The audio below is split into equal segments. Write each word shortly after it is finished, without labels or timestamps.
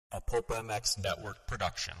a Pulp MX Network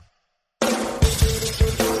production.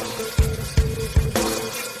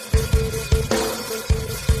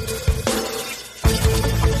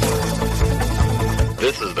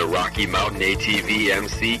 This is the Rocky Mountain ATV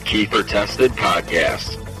MC Keefer Tested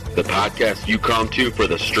Podcast. The podcast you come to for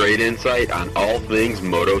the straight insight on all things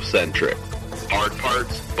moto-centric. Hard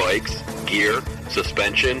parts, bikes, gear,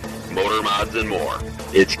 suspension, motor mods, and more.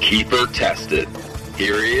 It's Keefer Tested.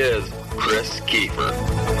 Here he is, Chris Keefer.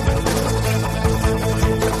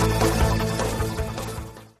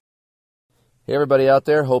 Hey everybody out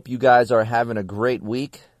there, hope you guys are having a great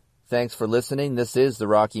week. Thanks for listening. This is the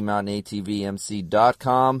Rocky Mountain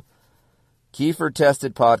ATVMC.com Keefer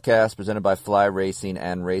Tested Podcast presented by Fly Racing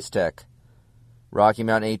and Racetech. Rocky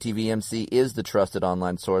Mountain ATVMC is the trusted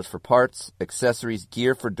online source for parts, accessories,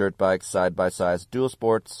 gear for dirt bikes, side-by-sides, dual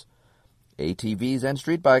sports, ATVs, and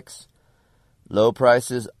street bikes. Low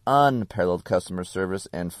prices, unparalleled customer service,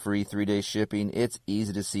 and free 3-day shipping. It's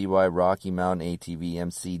easy to see why Rocky Mountain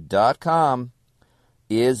ATVMC.com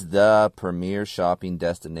is the premier shopping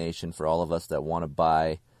destination for all of us that want to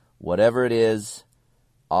buy whatever it is,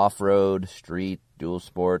 off-road, street, dual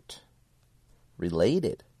sport,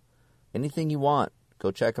 related. Anything you want,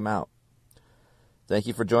 go check them out. Thank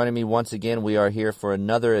you for joining me once again. We are here for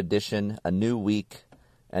another edition, a new week,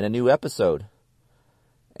 and a new episode.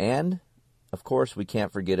 And, of course, we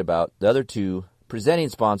can't forget about the other two presenting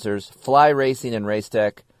sponsors, Fly Racing and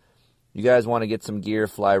Racetech. You guys want to get some gear,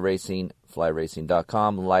 Fly Racing,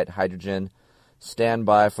 flyracing.com, light hydrogen. Stand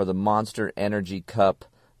by for the Monster Energy Cup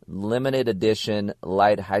limited edition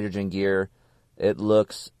light hydrogen gear. It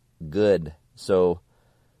looks good. So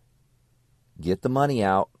get the money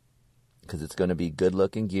out because it's going to be good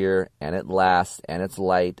looking gear and it lasts and it's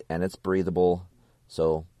light and it's breathable.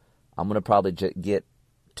 So I'm going to probably get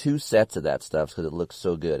 2 sets of that stuff because it looks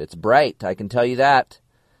so good. It's bright, I can tell you that.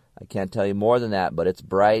 I can't tell you more than that, but it's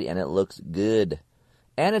bright and it looks good.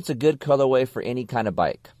 And it's a good colorway for any kind of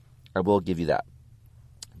bike. I will give you that.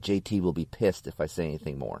 JT will be pissed if I say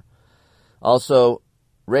anything more. Also,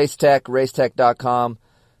 Racetech, racetech.com.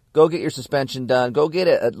 Go get your suspension done. Go get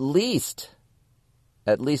it at least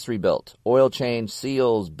rebuilt. Oil change,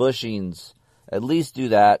 seals, bushings. At least do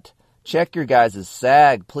that. Check your guys'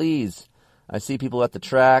 sag, please. I see people at the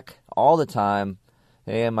track all the time.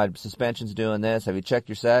 Hey, my suspension's doing this. Have you checked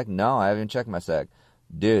your sag? No, I haven't even checked my sag.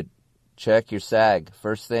 Dude, check your sag.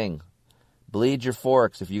 First thing. Bleed your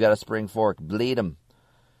forks. If you got a spring fork, bleed them.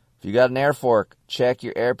 If you got an air fork, check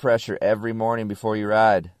your air pressure every morning before you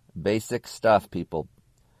ride. Basic stuff, people.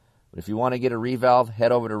 But if you want to get a revalve,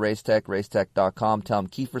 head over to Racetech, racetech.com. Tell them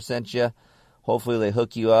Keefer sent you. Hopefully they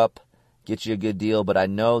hook you up, get you a good deal, but I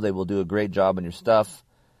know they will do a great job on your stuff.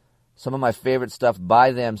 Some of my favorite stuff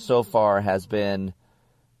by them so far has been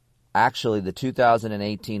actually the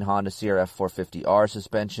 2018 Honda CRF 450R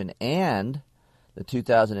suspension and the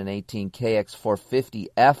 2018 KX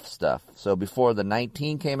 450F stuff. So before the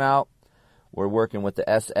 19 came out, we're working with the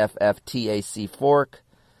SFF TAC fork.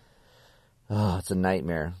 Oh, it's a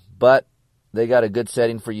nightmare. But they got a good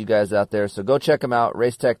setting for you guys out there. So go check them out,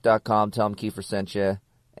 racetech.com. Tell them Keefer sent you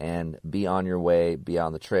and be on your way, be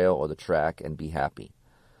on the trail or the track and be happy.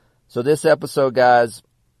 So this episode, guys,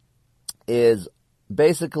 is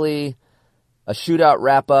basically a shootout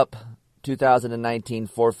wrap-up, 2019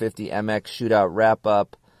 450 MX Shootout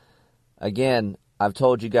wrap-up. Again, I've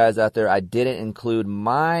told you guys out there I didn't include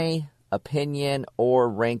my opinion or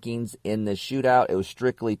rankings in this shootout. It was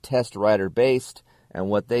strictly test rider based and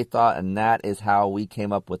what they thought, and that is how we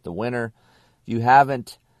came up with the winner. If you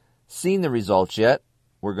haven't seen the results yet,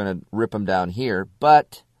 we're going to rip them down here,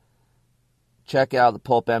 but check out the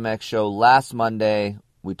Pulp MX show last Monday.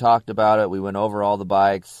 We talked about it. We went over all the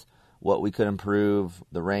bikes, what we could improve,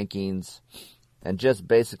 the rankings, and just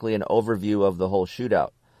basically an overview of the whole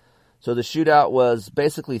shootout. So the shootout was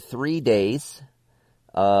basically 3 days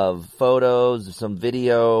of photos, some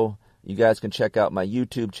video. You guys can check out my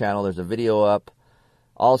YouTube channel. There's a video up.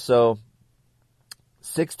 Also,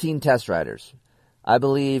 16 test riders. I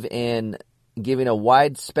believe in giving a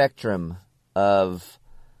wide spectrum of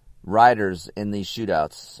riders in these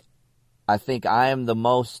shootouts. I think I am the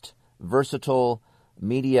most versatile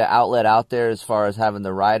media outlet out there as far as having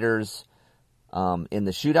the riders in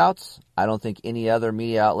the shootouts. I don't think any other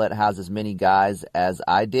media outlet has as many guys as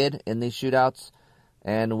I did in these shootouts.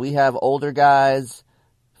 And we have older guys,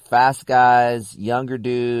 fast guys, younger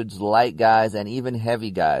dudes, light guys, and even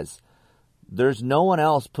heavy guys. There's no one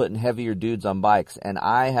else putting heavier dudes on bikes, and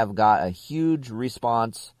I have got a huge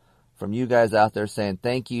response from you guys out there saying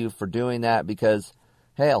thank you for doing that because,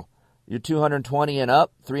 hell, you're 220 and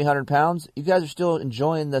up, 300 pounds, you guys are still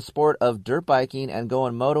enjoying the sport of dirt biking and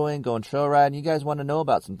going motoing, going trail riding. You guys want to know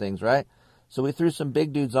about some things, right? So we threw some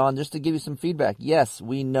big dudes on just to give you some feedback. Yes,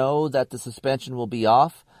 we know that the suspension will be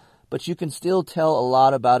off, but you can still tell a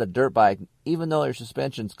lot about a dirt bike, even though your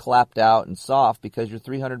suspension's clapped out and soft because you're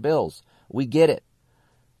 300 bills. We get it.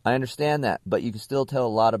 I understand that, but you can still tell a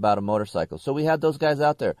lot about a motorcycle. So we had those guys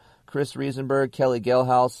out there. Chris Riesenberg, Kelly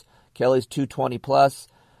Gelhaus. Kelly's 220 plus.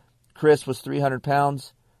 Chris was 300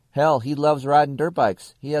 pounds. Hell, he loves riding dirt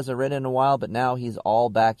bikes. He hasn't ridden in a while, but now he's all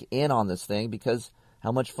back in on this thing because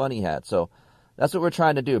how much fun he had. So that's what we're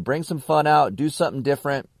trying to do. Bring some fun out, do something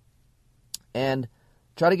different, and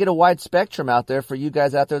try to get a wide spectrum out there for you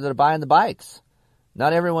guys out there that are buying the bikes.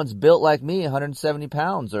 Not everyone's built like me, 170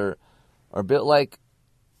 pounds, or built like,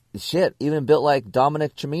 shit, even built like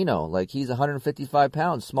Dominic Cimino. Like, he's 155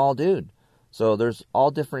 pounds, small dude. So there's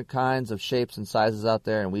all different kinds of shapes and sizes out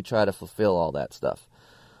there, and we try to fulfill all that stuff.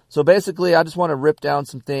 So basically, I just want to rip down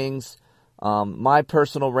some things, my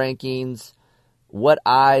personal rankings, what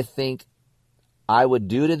I think I would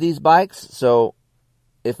do to these bikes. So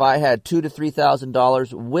if I had $2,000 to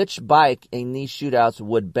 $3,000, which bike in these shootouts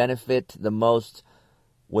would benefit the most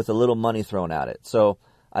with a little money thrown at it? So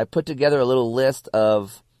I put together a little list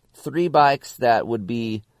of 3 bikes that would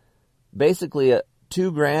be basically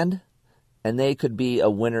 $2,000, and they could be a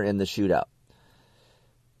winner in the shootout.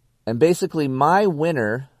 And basically, my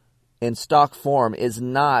winner in stock form is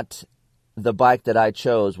not the bike that I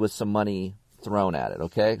chose with some money thrown at it,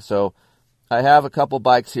 okay? So I have a couple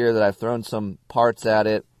bikes here that I've thrown some parts at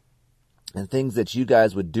it and things that you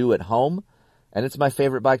guys would do at home, and it's my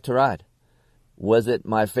favorite bike to ride. Was it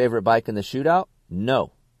my favorite bike in the shootout?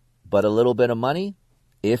 No. But a little bit of money,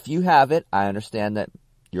 if you have it, I understand that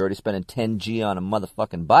you're already spending $10,000 on a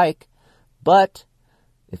motherfucking bike, but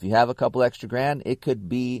if you have a couple extra grand, it could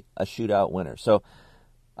be a shootout winner. So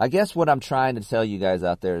I guess what I'm trying to tell you guys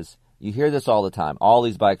out there is, you hear this all the time. All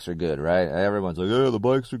these bikes are good, right? Everyone's like, yeah, the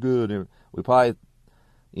bikes are good. We probably,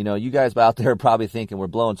 you guys out there are probably thinking we're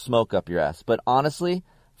blowing smoke up your ass. But honestly,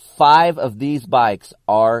 5 of these bikes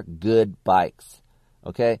are good bikes,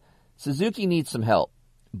 okay? Suzuki needs some help,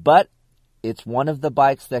 but it's one of the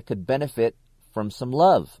bikes that could benefit from some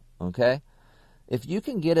love, okay? If you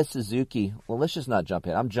can get a Suzuki, well, let's just not jump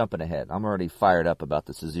in. I'm jumping ahead. I'm already fired up about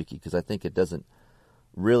the Suzuki because I think it doesn't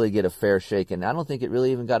really get a fair shake. And I don't think it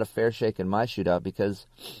really even got a fair shake in my shootout because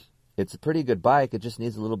it's a pretty good bike. It just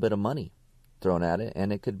needs a little bit of money thrown at it,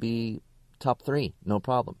 and it could be top 3, no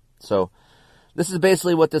problem. So this is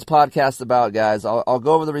basically what this podcast is about, guys. I'll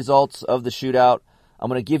go over the results of the shootout. I'm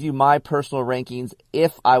going to give you my personal rankings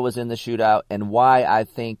if I was in the shootout and why I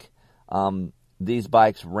think these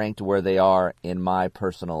bikes ranked where they are in my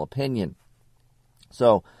personal opinion.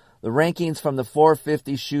 So the rankings from the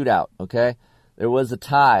 450 shootout, okay? There was a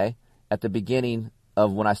tie at the beginning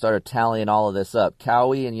of when I started tallying all of this up.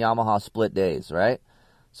 Kawi and Yamaha split days, right?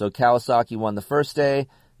 So Kawasaki won the first day,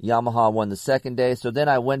 Yamaha won the second day. So then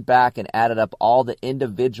I went back and added up all the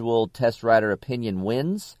individual test rider opinion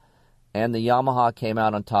wins, and the Yamaha came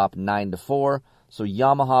out on top 9-4. So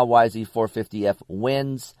Yamaha YZ450F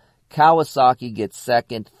wins. Kawasaki gets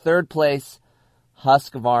second. Third place,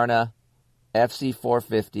 Husqvarna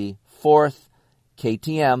FC450. Fourth,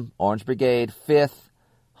 KTM, Orange Brigade. Fifth,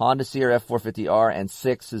 Honda Sierra F450R. And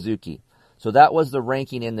sixth, Suzuki. So that was the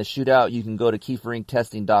ranking in the shootout. You can go to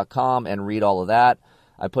keeferinctesting.com and read all of that.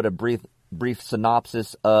 I put a brief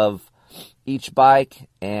synopsis of each bike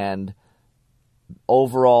and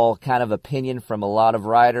overall kind of opinion from a lot of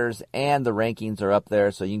riders, and the rankings are up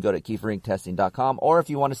there, so you can go to keeferinctesting.com, or if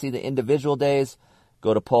you want to see the individual days,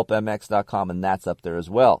 go to pulpmx.com, and that's up there as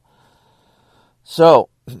well. So,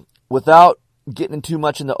 without getting too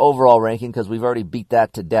much in the overall ranking, because we've already beat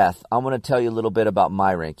that to death, I'm going to tell you a little bit about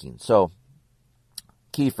my ranking. So,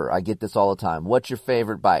 Keefer, I get this all the time. What's your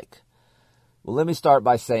favorite bike? Well, let me start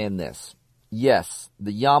by saying this. Yes,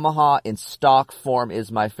 the Yamaha in stock form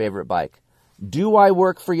is my favorite bike. Do I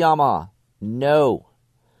work for Yamaha? No.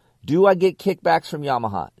 Do I get kickbacks from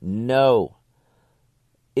Yamaha? No.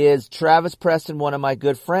 Is Travis Preston one of my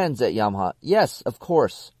good friends at Yamaha? Yes, of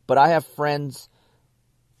course. But I have friends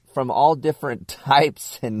from all different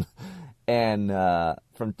types and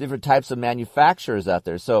from different types of manufacturers out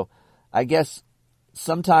there. So I guess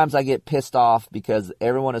sometimes I get pissed off because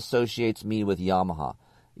everyone associates me with Yamaha.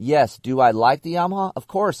 Yes, do I like the Yamaha? Of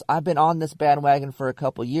course, I've been on this bandwagon for a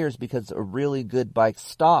couple years because it's a really good bike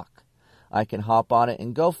stock. I can hop on it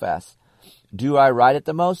and go fast. Do I ride it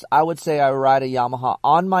the most? I would say I ride a Yamaha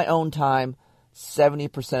on my own time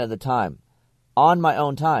 70% of the time. On my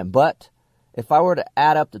own time. But if I were to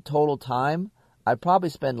add up the total time, I probably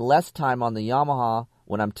spend less time on the Yamaha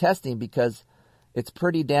when I'm testing because it's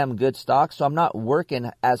pretty damn good stock, so I'm not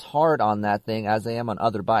working as hard on that thing as I am on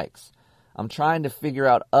other bikes. I'm trying to figure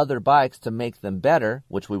out other bikes to make them better,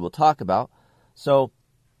 which we will talk about. So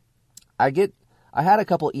I had a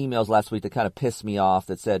couple emails last week that kind of pissed me off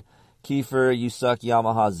that said, Keefer, you suck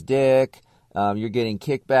Yamaha's dick. You're getting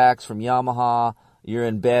kickbacks from Yamaha. You're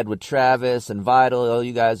in bed with Travis and Vital. Oh,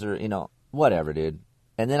 you guys are, whatever, dude.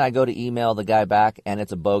 And then I go to email the guy back, and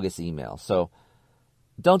it's a bogus email. So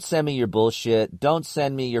don't send me your bullshit. Don't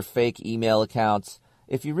send me your fake email accounts.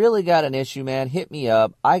 If you really got an issue, man, hit me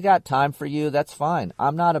up. I got time for you. That's fine.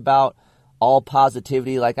 I'm not about all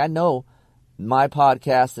positivity. Like, I know my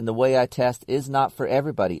podcast and the way I test is not for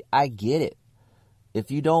everybody. I get it.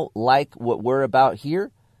 If you don't like what we're about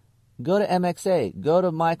here, go to MXA, go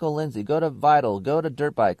to Michael Lindsay, go to Vital, go to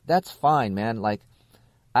Dirt Bike. That's fine, man. Like,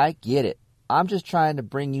 I get it. I'm just trying to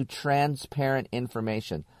bring you transparent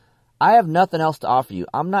information. I have nothing else to offer you.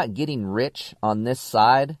 I'm not getting rich on this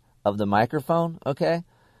side of the microphone, okay?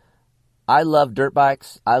 I love dirt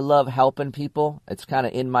bikes. I love helping people. It's kind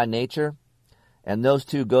of in my nature. And those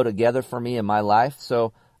two go together for me in my life.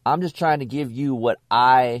 So I'm just trying to give you what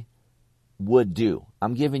I would do.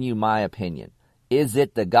 I'm giving you my opinion. Is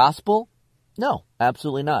it the gospel? No,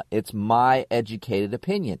 absolutely not. It's my educated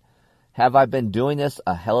opinion. Have I been doing this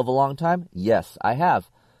a hell of a long time? Yes, I have.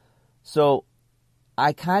 So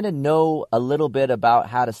I kind of know a little bit about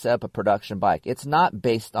how to set up a production bike. It's not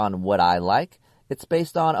based on what I like. It's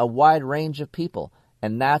based on a wide range of people.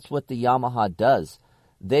 And that's what the Yamaha does.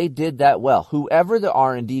 They did that well. Whoever the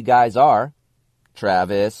R&D guys are,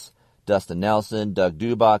 Travis, Dustin Nelson, Doug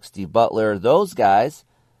Dubach, Steve Butler, those guys,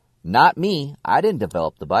 not me. I didn't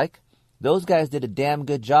develop the bike. Those guys did a damn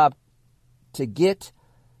good job to get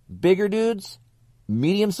bigger dudes,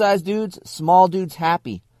 medium-sized dudes, small dudes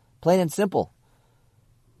happy. Plain and simple.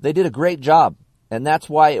 They did a great job, and that's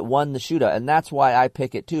why it won the shootout, and that's why I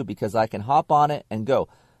pick it too, because I can hop on it and go.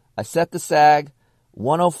 I set the sag,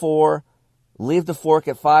 104, leave the fork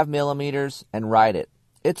at 5 millimeters, and ride it.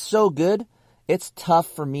 It's so good, it's tough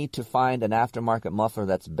for me to find an aftermarket muffler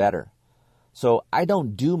that's better. So I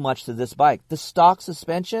don't do much to this bike. The stock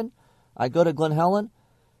suspension, I go to Glen Helen.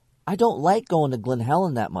 I don't like going to Glen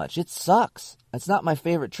Helen that much. It sucks. It's not my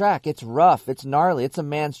favorite track. It's rough. It's gnarly. It's a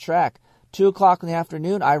man's track. 2 o'clock in the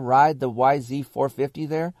afternoon, I ride the YZ450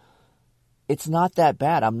 there. It's not that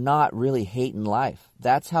bad. I'm not really hating life.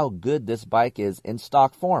 That's how good this bike is in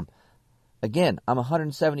stock form. Again, I'm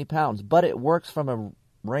 170 pounds, but it works from a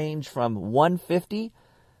range from 150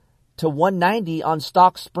 to 190 on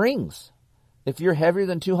stock springs. If you're heavier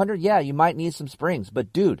than 200, yeah, you might need some springs.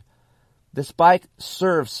 But dude, this bike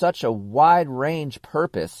serves such a wide range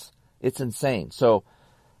purpose. It's insane. So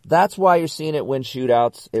that's why you're seeing it win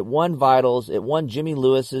shootouts. It won Vitals. It won Jimmy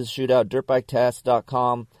Lewis's shootout,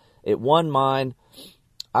 dirtbiketest.com. It won mine.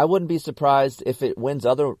 I wouldn't be surprised if it wins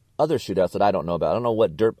other shootouts that I don't know about. I don't know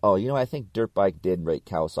what I think Dirt Bike did rate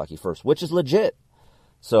Kawasaki first, which is legit.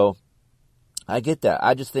 So I get that.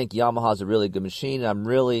 I just think Yamaha's a really good machine,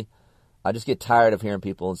 and I just get tired of hearing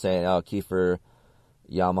people saying, oh, Keefer,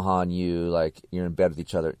 Yamaha and you, like, you're in bed with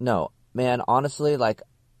each other. No, man, honestly, like,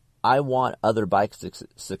 I want other bikes to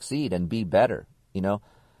succeed and be better,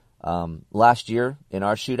 Last year in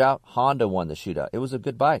our shootout, Honda won the shootout. It was a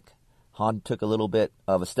good bike. Honda took a little bit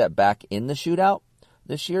of a step back in the shootout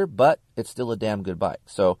this year, but it's still a damn good bike.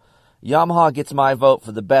 So Yamaha gets my vote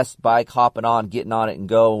for the best bike, hopping on, getting on it and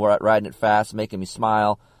go, riding it fast, making me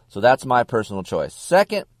smile. So that's my personal choice.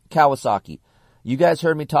 Second, Kawasaki. You guys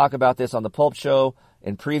heard me talk about this on the Pulp Show.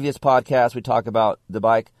 In previous podcasts, we talk about the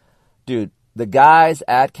bike. Dude, the guys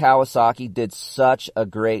at Kawasaki did such a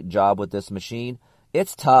great job with this machine.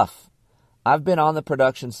 It's tough. I've been on the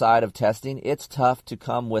production side of testing. It's tough to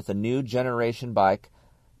come with a new generation bike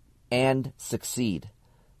and succeed,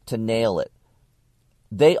 to nail it.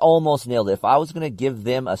 They almost nailed it. If I was going to give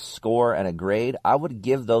them a score and a grade, I would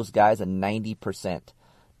give those guys a 90%.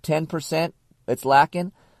 10%, it's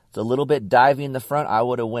lacking. It's a little bit divey in the front. I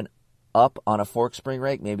would have went up on a fork spring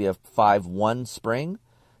rake, maybe a 5.1 spring,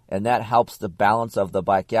 and that helps the balance of the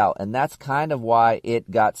bike out. And that's kind of why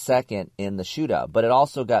it got second in the shootout. But it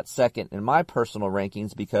also got second in my personal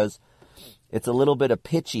rankings because it's a little bit of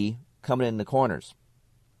pitchy coming in the corners.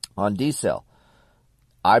 On decel,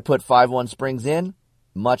 I put 5.1 springs in,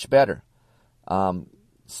 much better.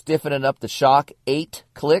 Stiffening up the shock, 8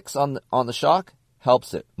 clicks on the shock,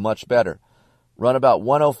 helps it, much better. Run about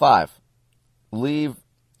 105.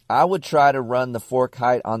 I would try to run the fork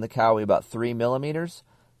height on the Cowie about 3 millimeters,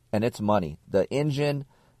 and it's money. The engine,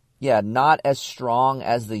 yeah, not as strong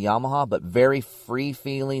as the Yamaha, but very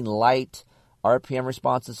free-feeling, light, RPM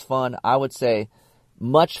response is fun. I would say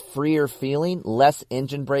much freer feeling, less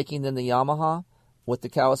engine braking than the Yamaha with the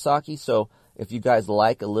Kawasaki. So if you guys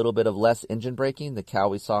like a little bit of less engine braking, the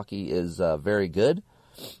Kawasaki is very good.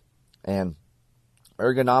 And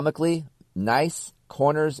ergonomically, nice.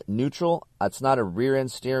 Corners, neutral. It's not a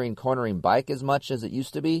rear-end steering, cornering bike as much as it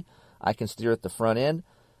used to be. I can steer at the front end.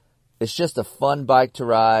 It's just a fun bike to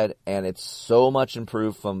ride, and it's so much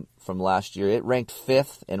improved from last year. It ranked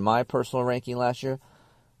 5th in my personal ranking last year.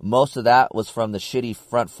 Most of that was from the shitty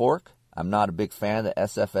front fork. I'm not a big fan of the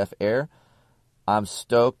SFF Air. I'm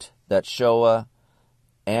stoked that Showa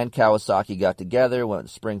and Kawasaki got together, went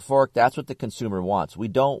with spring fork. That's what the consumer wants. We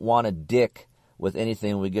don't want to dick with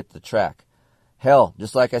anything when we get to the track. Hell,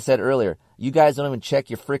 just like I said earlier, you guys don't even check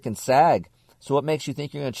your freaking sag. So what makes you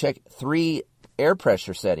think you're going to check 3 air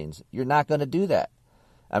pressure settings? You're not going to do that.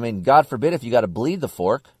 I mean, God forbid if you got to bleed the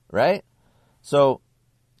fork, right? So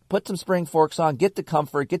put some spring forks on, get the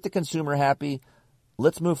comfort, get the consumer happy.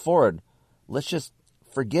 Let's move forward. Let's just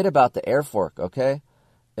forget about the air fork, okay?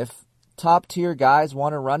 If top tier guys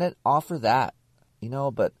want to run it, offer that,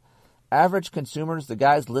 but average consumers, the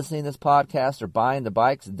guys listening to this podcast or buying the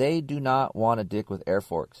bikes, they do not want to dick with air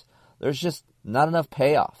forks. There's just not enough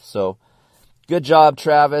payoff. So good job,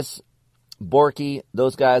 Travis, Borky,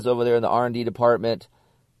 those guys over there in the R&D department.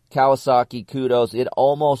 Kawasaki, kudos. It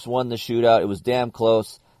almost won the shootout. It was damn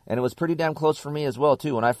close. And it was pretty damn close for me as well,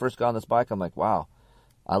 too. When I first got on this bike, I'm like, wow,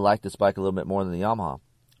 I like this bike a little bit more than the Yamaha.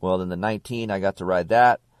 Well, then the 19, I got to ride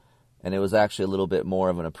that. And it was actually a little bit more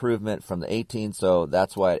of an improvement from the 18, so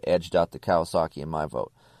that's why it edged out the Kawasaki in my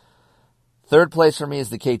vote. Third place for me is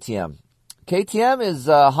the KTM. KTM is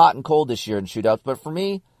hot and cold this year in shootouts, but for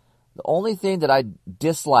me, the only thing that I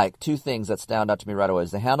dislike, 2 things that stand out to me right away, is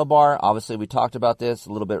the handlebar. Obviously, we talked about this,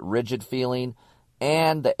 a little bit rigid feeling,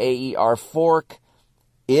 and the AER fork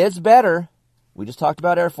is better. We just talked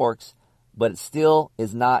about air forks, but it still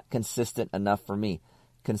is not consistent enough for me.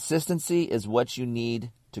 Consistency is what you need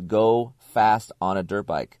to go fast on a dirt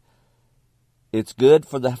bike. It's good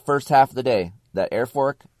for the first half of the day. That air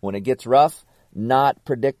fork, when it gets rough, not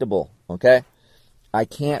predictable, okay? I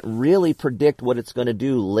can't really predict what it's going to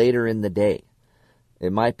do later in the day.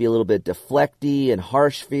 It might be a little bit deflecty and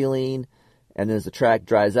harsh feeling, and then as the track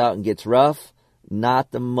dries out and gets rough,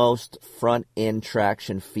 not the most front-end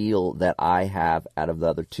traction feel that I have out of the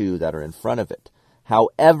other 2 that are in front of it.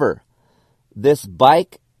 However, this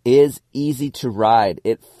bike is easy to ride.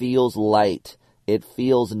 It feels light. It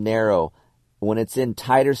feels narrow. When it's in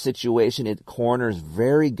tighter situation, it corners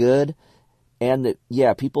very good. And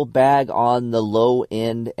people bag on the low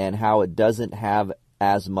end and how it doesn't have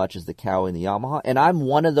as much as the Cowie and the Yamaha. And I'm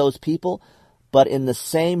one of those people, but in the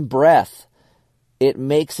same breath, it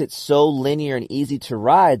makes it so linear and easy to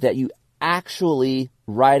ride that you actually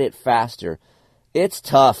ride it faster. It's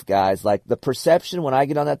tough, guys. Like the perception when I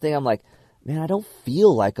get on that thing, I'm like, man, I don't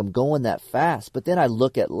feel like I'm going that fast. But then I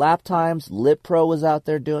look at lap times. Lit Pro was out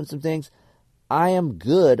there doing some things. I am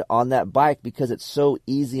good on that bike because it's so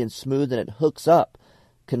easy and smooth and it hooks up.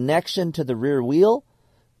 Connection to the rear wheel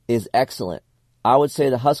is excellent. I would say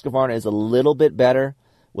the Husqvarna is a little bit better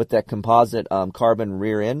with that composite carbon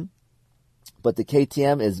rear end. But the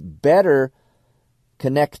KTM is better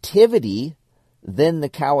connectivity than the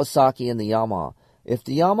Kawasaki and the Yamaha. If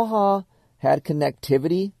the Yamaha had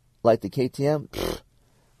connectivity like the KTM,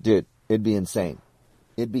 dude, it'd be insane.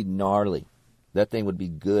 It'd be gnarly. That thing would be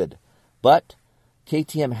good. But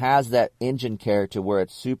KTM has that engine character where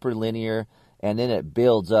it's super linear, and then it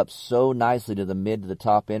builds up so nicely to the mid to the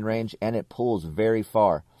top end range, and it pulls very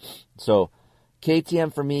far. So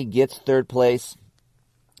KTM for me gets 3rd place.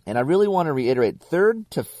 And I really want to reiterate, 3rd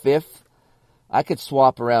to 5th, I could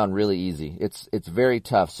swap around really easy. It's very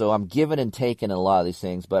tough. So I'm giving and taking in a lot of these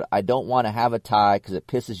things, but I don't want to have a tie because it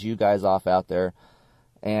pisses you guys off out there.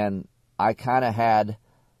 And I kind of had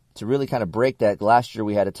to really kind of break that. Last year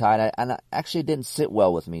we had a tie, and I actually didn't sit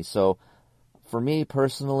well with me. So for me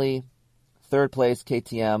personally, 3rd place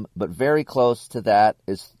KTM, but very close to that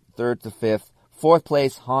is 3rd to 5th. 4th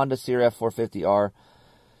place Honda CRF 450R.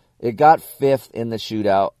 It got 5th in the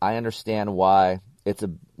shootout. I understand why. It's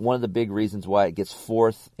one of the big reasons why it gets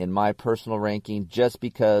 4th in my personal ranking, just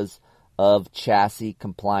because of chassis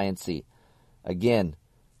compliancy. Again,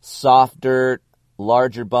 soft dirt,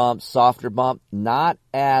 larger bump, softer bump, not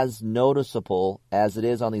as noticeable as it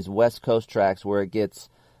is on these West Coast tracks where it's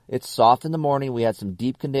soft in the morning. We had some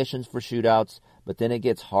deep conditions for shootouts, but then it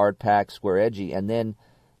gets hard packed, square edgy, and then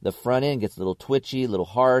the front end gets a little twitchy, a little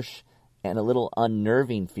harsh, and a little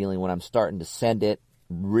unnerving feeling when I'm starting to send it,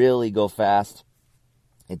 really go fast.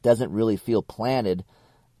 It doesn't really feel planted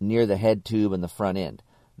near the head tube and the front end.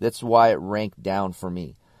 That's why it ranked down for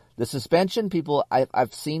me. The suspension,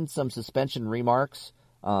 I've seen some suspension remarks,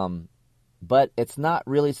 but it's not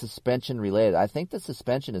really suspension related. I think the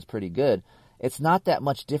suspension is pretty good. It's not that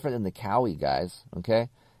much different than the Cowie, guys, okay?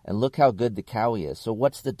 And look how good the Cowie is. So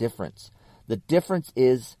what's the difference? The difference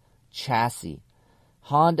is chassis.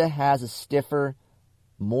 Honda has a stiffer,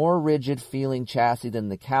 more rigid feeling chassis than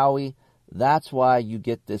the Cowie. That's why you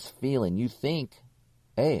get this feeling. You think,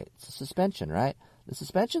 hey, it's a suspension, right? The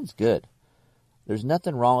suspension's good. There's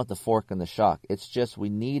nothing wrong with the fork and the shock. It's just we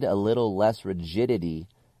need a little less rigidity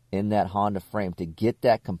in that Honda frame to get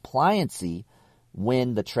that compliancy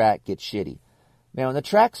when the track gets shitty. Man, when the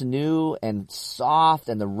track's new and soft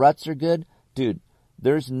and the ruts are good, dude,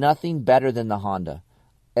 there's nothing better than the Honda.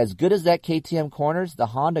 As good as that KTM corners, the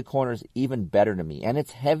Honda corners even better to me. And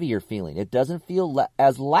it's heavier feeling. It doesn't feel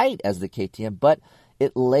as light as the KTM, but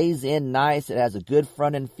it lays in nice. It has a good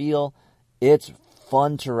front end feel. It's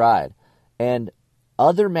fun to ride. And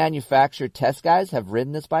other manufactured test guys have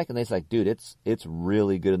ridden this bike, and they're like, dude, it's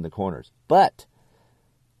really good in the corners. But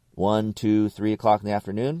 1, 2, 3 o'clock in the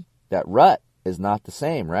afternoon, that rut is not the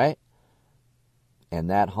same, right? And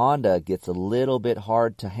that Honda gets a little bit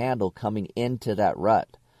hard to handle coming into that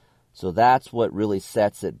rut. So that's what really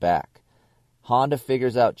sets it back. Honda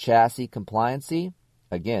figures out chassis compliancy.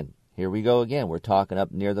 Again, here we go again. We're talking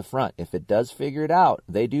up near the front. If it does figure it out,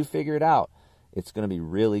 they do figure it out, it's going to be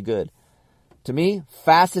really good. To me,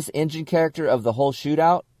 fastest engine character of the whole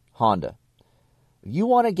shootout, Honda. You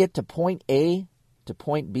want to get to point A to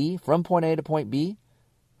point B, from point A to point B,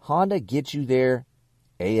 Honda gets you there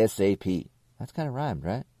ASAP. That's kind of rhymed,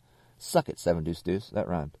 right? Suck it, 7 Deuce Deuce. That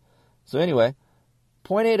rhymed. So anyway,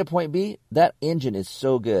 point A to point B, that engine is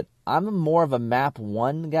so good. I'm more of a map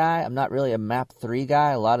 1 guy. I'm not really a map 3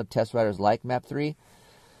 guy. A lot of test riders like map 3.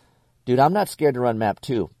 Dude, I'm not scared to run map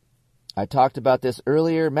 2. I talked about this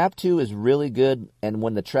earlier. Map 2 is really good, and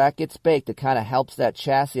when the track gets baked, it kind of helps that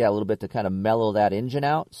chassis out a little bit to kind of mellow that engine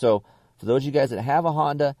out. So for those of you guys that have a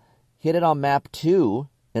Honda, hit it on map 2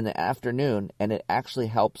 in the afternoon, and it actually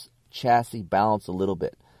helps chassis balance a little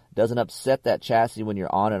bit. It doesn't upset that chassis when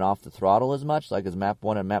you're on and off the throttle as much, like as map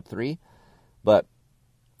 1 and map 3, but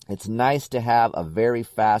it's nice to have a very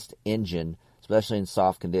fast engine, especially in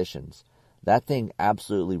soft conditions. That thing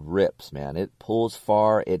absolutely rips, man. It pulls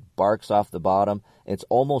far. It barks off the bottom. It's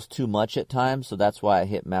almost too much at times, so that's why I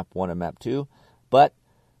hit map 1 and map 2. But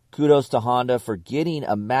kudos to Honda for getting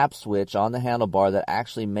a map switch on the handlebar that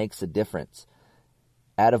actually makes a difference.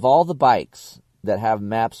 Out of all the bikes that have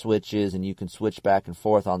map switches and you can switch back and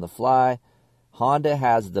forth on the fly, Honda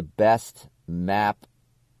has the best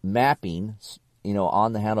mapping,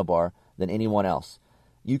 on the handlebar than anyone else.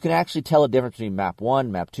 You can actually tell a difference between map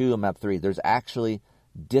 1, map 2, and map 3. There's actually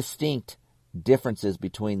distinct differences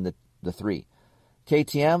between the three.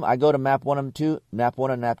 KTM, I go to map 1 and 2, map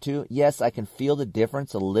 1 and map 2. Yes, I can feel the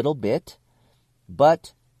difference a little bit,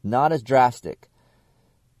 but not as drastic.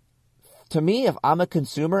 To me, if I'm a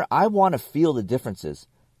consumer, I want to feel the differences.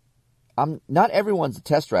 Not everyone's a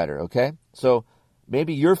test rider, okay? So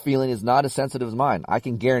maybe your feeling is not as sensitive as mine. I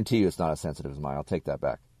can guarantee you it's not as sensitive as mine. I'll take that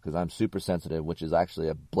back, because I'm super sensitive, which is actually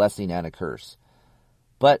a blessing and a curse.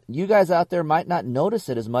 But you guys out there might not notice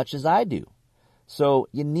it as much as I do. So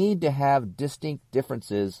you need to have distinct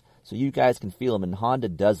differences so you guys can feel them, and Honda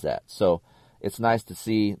does that. So it's nice to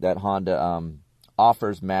see that Honda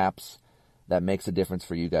offers maps that makes a difference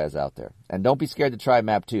for you guys out there. And don't be scared to try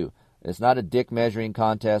map 2. It's not a dick measuring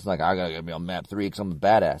contest like, I gotta be on map 3 because I'm a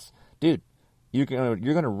badass. Dude, you're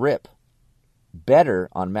gonna rip better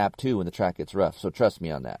on map 2 when the track gets rough. So trust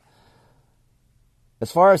me on that.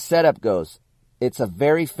 As far as setup goes, it's a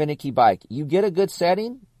very finicky bike. You get a good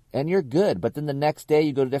setting and you're good, but then the next day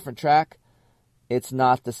you go to a different track, it's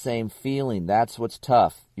not the same feeling. That's what's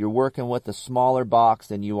tough. You're working with a smaller box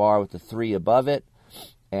than you are with the 3 above it,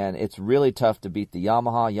 and it's really tough to beat the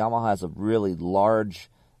Yamaha. Yamaha has a really large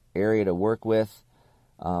area to work with.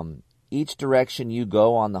 Each direction you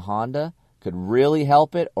go on the Honda could really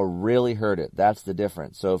help it or really hurt it. That's the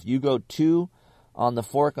difference. So if you go 2 on the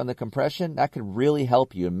fork on the compression, that could really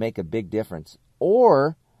help you and make a big difference.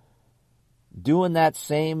 Or doing that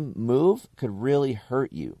same move could really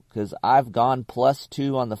hurt you, because I've gone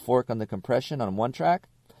 +2 on the fork on the compression on one track,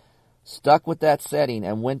 stuck with that setting,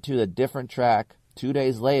 and went to a different track 2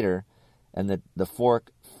 days later, and the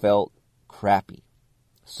fork felt crappy.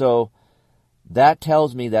 So that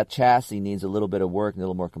tells me that chassis needs a little bit of work and a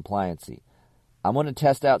little more compliancy. I'm going to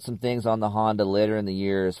test out some things on the Honda later in the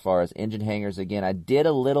year as far as engine hangers. Again, I did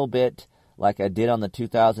a little bit like I did on the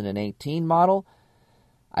 2018 model.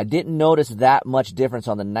 I didn't notice that much difference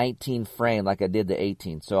on the 19 frame like I did the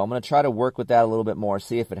 18. So I'm going to try to work with that a little bit more,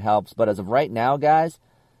 see if it helps. But as of right now, guys,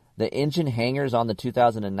 the engine hangers on the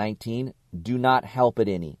 2019 do not help it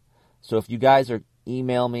any. So if you guys are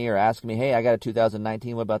email me or ask me, hey, I got a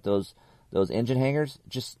 2019, what about those engine hangers?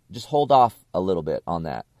 Just hold off a little bit on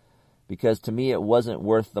that. Because to me, it wasn't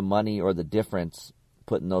worth the money or the difference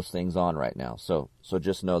putting those things on right now. So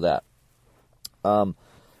just know that.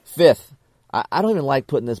 Fifth, I don't even like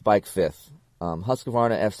putting this bike fifth.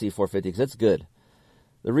 Husqvarna FC450, because it's good.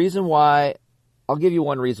 The reason why, I'll give you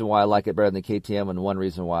one reason why I like it better than the KTM and one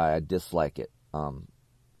reason why I dislike it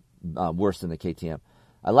worse than the KTM.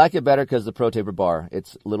 I like it better because the Pro Taper bar,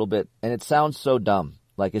 it's a little bit, and it sounds so dumb,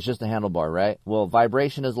 like it's just a handlebar, right? Well,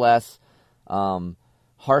 vibration is less,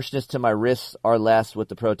 harshness to my wrists are less with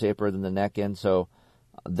the Pro Taper than the neck end, so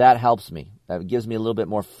that helps me. That gives me a little bit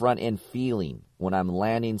more front end feeling when I'm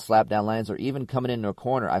landing slap down lines or even coming into a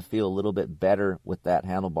corner. I feel a little bit better with that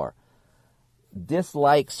handlebar.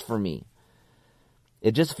 Dislikes for me,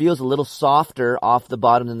 it just feels a little softer off the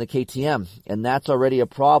bottom than the KTM, and that's already a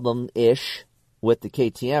problem-ish with the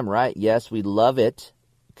KTM, right? Yes, we love it,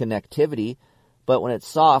 connectivity, but when it's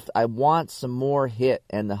soft, I want some more hit,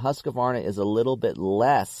 and the Husqvarna is a little bit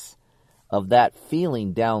less of that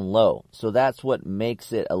feeling down low. So that's what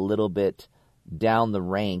makes it a little bit down the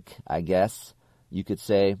rank, I guess you could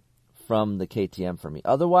say, from the KTM for me.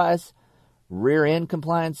 Otherwise, rear end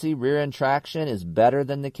compliancy, rear end traction is better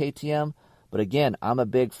than the KTM. But again, I'm a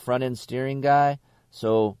big front end steering guy,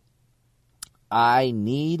 so I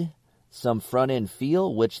need some front end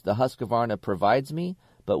feel, which the Husqvarna provides me.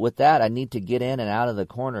 But with that, I need to get in and out of the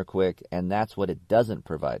corner quick, and that's what it doesn't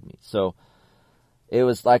provide me. So it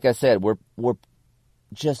was, like I said, we're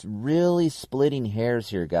just really splitting hairs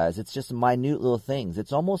here, guys. It's just minute little things.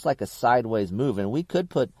 It's almost like a sideways move, and we could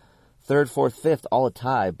put third, fourth, fifth all the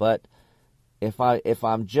time, but if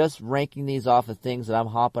I'm just ranking these off of things that I'm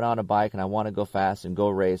hopping on a bike and I want to go fast and go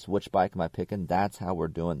race, which bike am I picking? That's how we're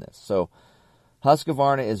doing this. So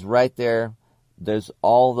Husqvarna is right there. There's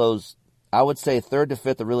all those, I would say third to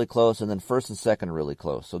fifth are really close, and then first and second are really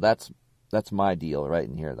close. So that's my deal right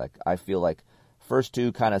in here. Like, I feel like first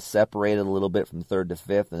two kind of separated a little bit from third to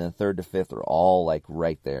fifth, and then third to fifth are all like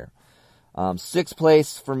right there. Sixth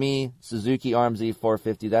place for me, Suzuki RMZ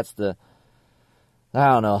 450. That's the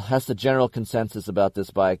general consensus about this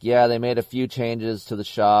bike. Yeah, they made a few changes to the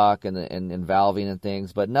shock and valving and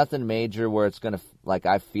things, but nothing major where it's going to, like,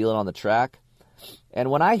 I feel it on the track. And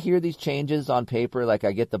when I hear these changes on paper, like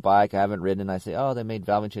I get the bike, I haven't ridden, and I say, oh, they made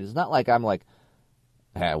valving changes. It's not like I'm like,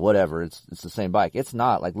 whatever, it's the same bike. It's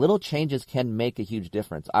not. Like, little changes can make a huge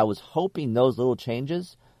difference. I was hoping those little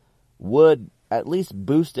changes would at least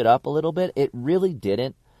boost it up a little bit. It really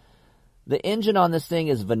didn't. The engine on this thing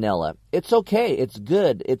is vanilla. It's okay. It's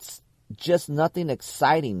good. It's just nothing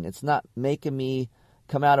exciting. It's not making me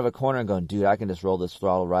come out of a corner and going, dude, I can just roll this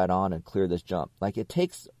throttle right on and clear this jump. Like, it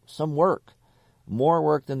takes some work. More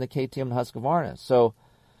work than the KTM and Husqvarna. So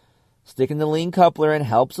sticking the lean coupler in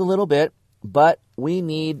helps a little bit, but we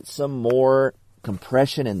need some more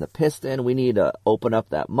compression in the piston. We need to open up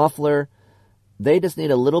that muffler. They just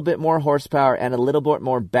need a little bit more horsepower and a little bit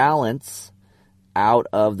more balance out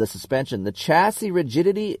of the suspension. The chassis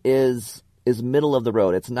rigidity is middle of the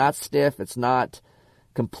road. It's not stiff. It's not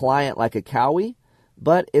compliant like a Cowie,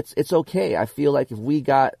 but it's okay. I feel like if we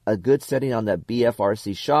got a good setting on that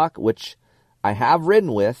BFRC shock, which I have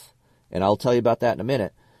ridden with, and I'll tell you about that in a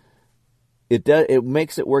minute, it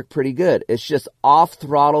makes it work pretty good. It's just off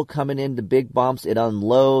throttle coming into big bumps. It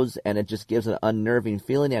unloads, and it just gives an unnerving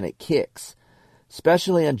feeling, and it kicks.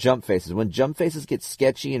 Especially on jump faces. When jump faces get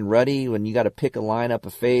sketchy and ruddy, when you got to pick a line up a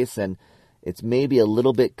face and it's maybe a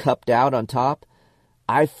little bit cupped out on top,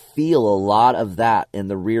 I feel a lot of that in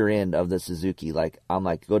the rear end of the Suzuki. Like, I'm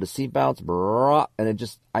like, go to seat bounce,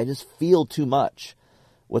 and I just feel too much.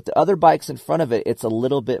 With the other bikes in front of it, it's a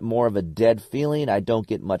little bit more of a dead feeling. I don't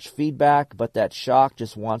get much feedback, but that shock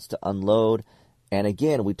just wants to unload. And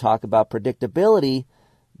again, we talk about predictability.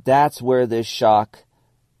 That's where this shock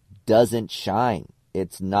doesn't shine.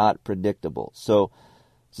 It's not predictable. So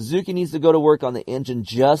Suzuki needs to go to work on the engine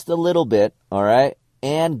just a little bit, all right?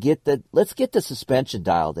 And let's get the suspension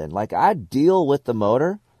dialed in. Like, I deal with the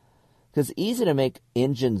motor because it's easy to make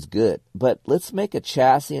engines good, but let's make a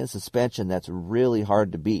chassis and suspension that's really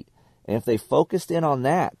hard to beat. And if they focused in on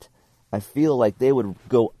that, I feel like they would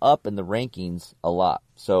go up in the rankings a lot.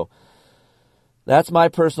 So that's my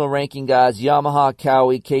personal ranking, guys. Yamaha,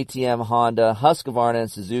 Cowie, KTM, Honda, Husqvarna,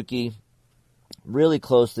 and Suzuki. Really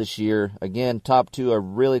close this year. Again, top two are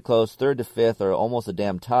really close. Third to fifth are almost a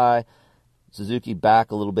damn tie. Suzuki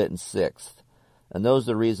back a little bit in sixth. And those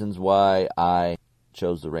are the reasons why I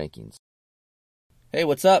chose the rankings. Hey,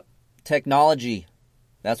 what's up? Technology.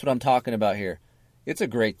 That's what I'm talking about here. It's a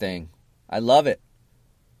great thing. I love it.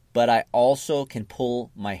 But I also can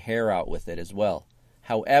pull my hair out with it as well.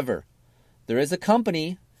 However, there is a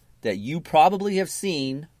company that you probably have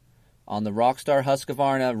seen on the Rockstar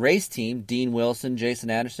Husqvarna race team, Dean Wilson, Jason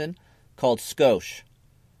Anderson, called Scosche.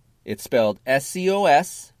 It's spelled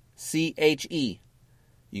Scosche.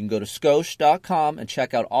 You can go to Scosche.com and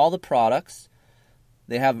check out all the products.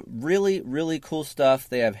 They have really, really cool stuff.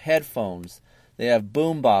 They have headphones. They have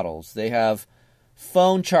boom bottles. They have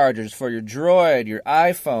phone chargers for your Droid, your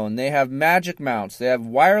iPhone. They have magic mounts. They have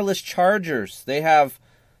wireless chargers. They have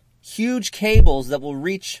huge cables that will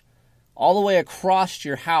reach all the way across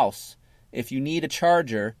your house if you need a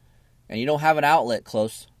charger and you don't have an outlet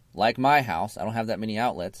close, like my house. I don't have that many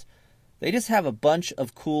outlets. They just have a bunch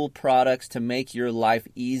of cool products to make your life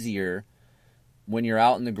easier when you're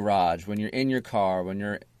out in the garage, when you're in your car, when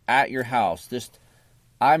you're at your house.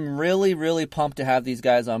 I'm really, really pumped to have these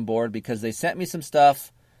guys on board because they sent me some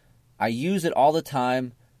stuff. I use it all the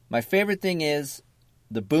time. My favorite thing is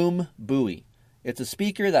the Boom Buoy. It's a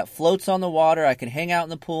speaker that floats on the water. I can hang out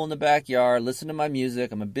in the pool in the backyard, listen to my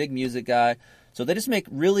music. I'm a big music guy. So they just make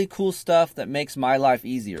really cool stuff that makes my life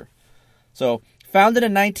easier. So, founded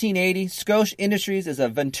in 1980, Scosche Industries is a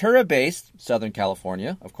Ventura-based, Southern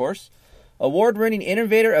California, of course, award-winning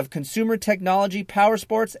innovator of consumer technology, power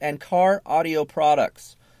sports, and car audio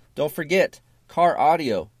products. Don't forget, car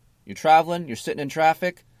audio. You're traveling, you're sitting in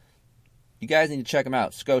traffic. You guys need to check them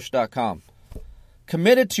out, Scosche.com.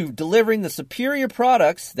 Committed to delivering the superior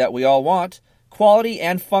products that we all want, quality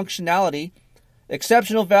and functionality,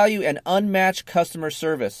 exceptional value, and unmatched customer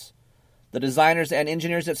service. The designers and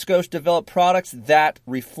engineers at Scosche develop products that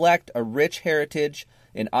reflect a rich heritage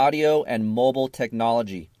in audio and mobile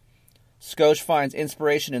technology. Scosche finds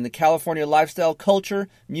inspiration in the California lifestyle, culture,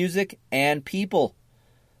 music, and people.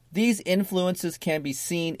 These influences can be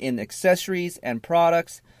seen in accessories and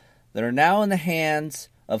products that are now in the hands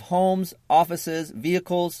of homes, offices,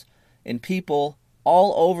 vehicles, and people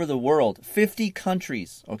all over the world. 50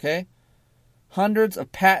 countries, okay? Hundreds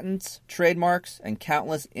of patents, trademarks, and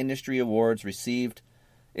countless industry awards received.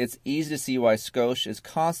 It's easy to see why Scosche is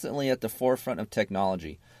constantly at the forefront of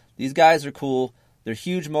technology. These guys are cool. They're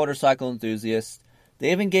huge motorcycle enthusiasts.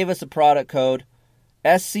 They even gave us a product code,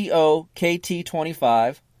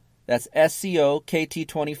 SCOKT25. That's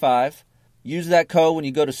SCOKT25. Use that code when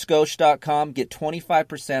you go to Scosche.com. Get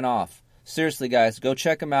 25% off. Seriously, guys, go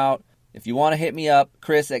check them out. If you want to hit me up,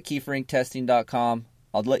 Chris at KeeferinkTesting.com.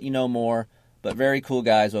 I'll let you know more. But very cool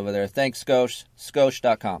guys over there. Thanks, Scosche.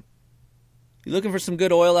 Scosche.com. You looking for some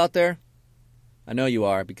good oil out there? I know you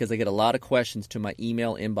are, because I get a lot of questions to my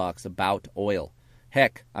email inbox about oil.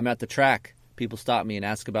 Heck, I'm at the track. People stop me and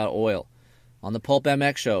ask about oil. On the Pulp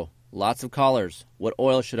MX show, lots of callers. What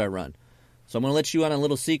oil should I run? So I'm going to let you on a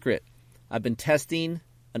little secret. I've been testing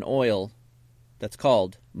an oil that's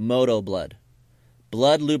called Moto Blood.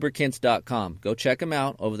 Bloodlubricants.com. Go check them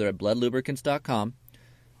out over there at bloodlubricants.com.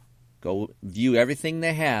 Go view everything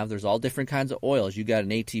they have. There's all different kinds of oils. You got an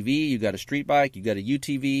ATV, you got a street bike, you got a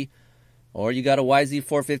UTV, or you got a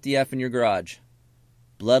YZ450F in your garage.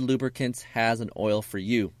 Blood Lubricants has an oil for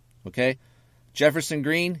you, okay? Jefferson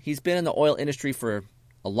Green, he's been in the oil industry for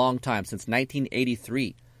a long time, since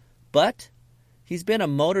 1983. But he's been a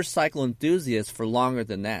motorcycle enthusiast for longer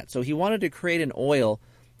than that. So he wanted to create an oil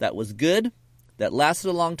that was good, that lasted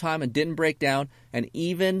a long time and didn't break down, and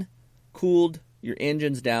even cooled your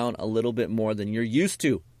engines down a little bit more than you're used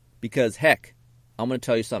to. Because, heck, I'm going to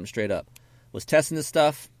tell you something straight up. Was testing this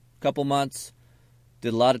stuff a couple months,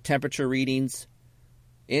 did a lot of temperature readings.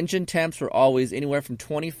 Engine temps were always anywhere from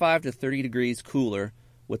 25 to 30 degrees cooler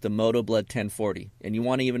with the Moto Blood 1040. And you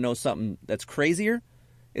want to even know something that's crazier?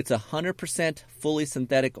 It's 100% fully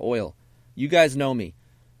synthetic oil. You guys know me.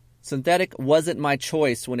 Synthetic wasn't my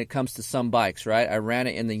choice when it comes to some bikes, right? I ran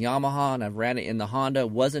it in the Yamaha and I've ran it in the Honda.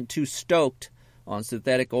 Wasn't too stoked on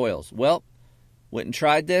synthetic oils. Well, went and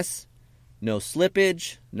tried this. No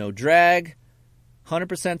slippage, no drag,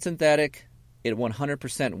 100% synthetic. It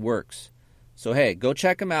 100% works. So, hey, go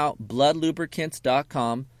check them out,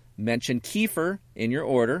 bloodlubricants.com. Mention Keefer in your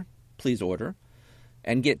order, please order,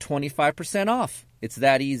 and get 25% off. It's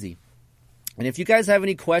that easy. And if you guys have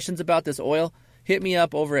any questions about this oil, hit me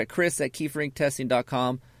up over at Chris at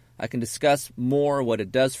KeeferinkTesting.com. I can discuss more what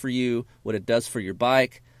it does for you, what it does for your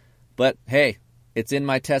bike. But, hey, it's in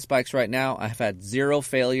my test bikes right now. I've had 0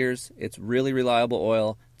 failures. It's really reliable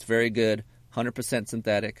oil. It's very good, 100%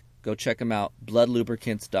 synthetic. Go check them out,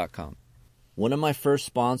 bloodlubricants.com. One of my first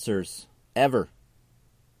sponsors ever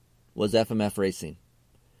was FMF Racing.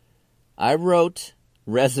 I wrote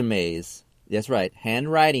resumes. That's right,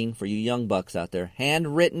 handwriting for you young bucks out there.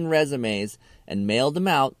 Handwritten resumes and mailed them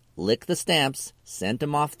out, licked the stamps, sent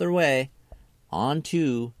them off their way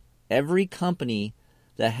onto every company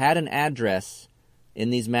that had an address in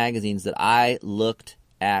these magazines that I looked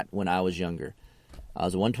at when I was younger. I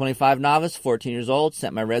was a 125 novice, 14 years old,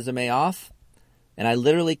 sent my resume off, and I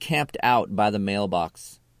literally camped out by the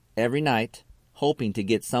mailbox every night, hoping to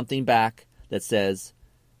get something back that says,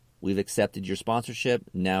 we've accepted your sponsorship,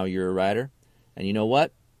 now you're a rider. And you know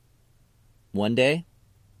what? One day,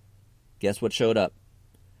 guess what showed up?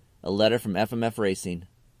 A letter from FMF Racing.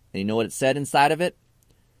 And you know what it said inside of it?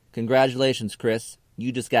 Congratulations, Chris.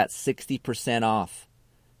 You just got 60% off.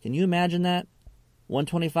 Can you imagine that?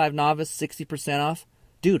 125 novice, 60% off?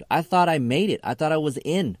 Dude, I thought I made it. I thought I was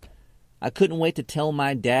in. I couldn't wait to tell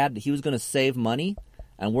my dad that he was going to save money,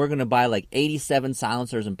 and we're going to buy like 87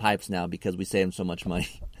 silencers and pipes now because we saved so much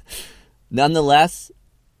money. Nonetheless,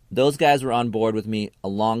 those guys were on board with me a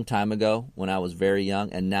long time ago when I was very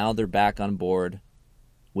young, and now they're back on board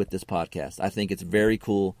with this podcast. I think it's very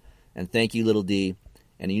cool, and thank you, Little D.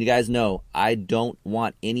 And you guys know I don't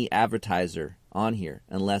want any advertiser on here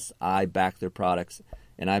unless I back their products,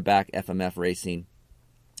 and I back FMF Racing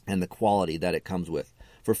and the quality that it comes with.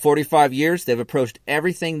 For 45 years, they've approached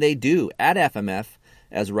everything they do at FMF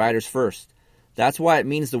as riders first. That's why it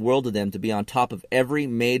means the world to them to be on top of every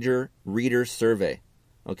major reader survey.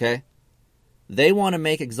 Okay? They want to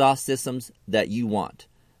make exhaust systems that you want.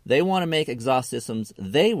 They want to make exhaust systems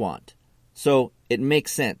they want. So it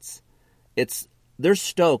makes sense. They're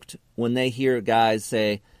stoked when they hear guys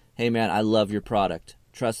say, hey man, I love your product.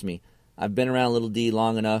 Trust me, I've been around Little D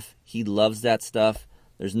long enough. He loves that stuff.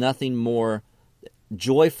 There's nothing more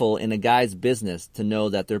joyful in a guy's business to know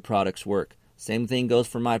that their products work. Same thing goes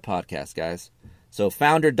for my podcast, guys. So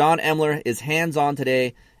founder Don Emler is hands-on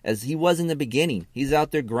today as he was in the beginning. He's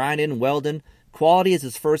out there grinding, welding. Quality is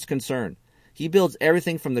his first concern. He builds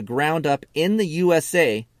everything from the ground up in the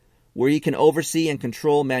USA where he can oversee and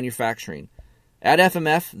control manufacturing. At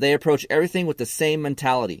FMF, they approach everything with the same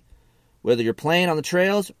mentality. Whether you're playing on the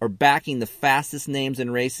trails or backing the fastest names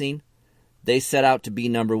in racing, they set out to be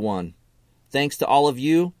number one. Thanks to all of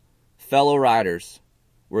you, fellow riders,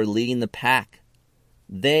 we're leading the pack.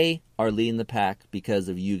 They are leading the pack because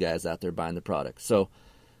of you guys out there buying the product. So,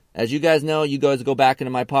 as you guys know, you guys go back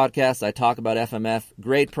into my podcast. I talk about FMF.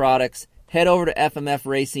 Great products. Head over to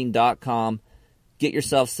fmfracing.com. Get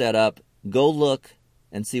yourself set up. Go look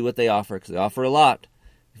and see what they offer, because they offer a lot.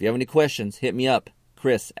 If you have any questions, hit me up,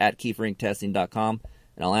 chris@keeferinctesting.com,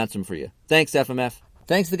 and I'll answer them for you. Thanks, FMF.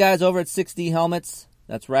 Thanks to the guys over at 6D Helmets.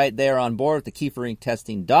 That's right, they are on board at the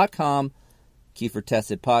keeferinctesting.com, Keefer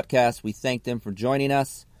Tested Podcast. We thank them for joining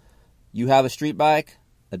us. You have a street bike,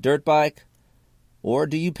 a dirt bike, or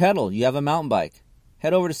do you pedal? You have a mountain bike.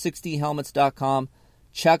 Head over to 6dhelmets.com.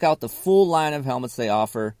 Check out the full line of helmets they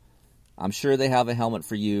offer. I'm sure they have a helmet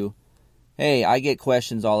for you. Hey, I get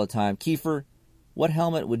questions all the time. Keefer, what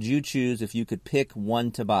helmet would you choose if you could pick one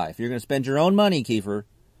to buy? If you're going to spend your own money, Keefer,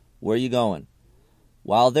 where are you going?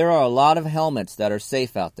 While there are a lot of helmets that are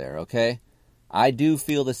safe out there, okay, I do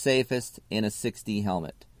feel the safest in a 6D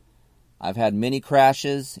helmet. I've had many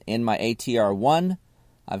crashes in my ATR-1.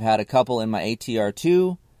 I've had a couple in my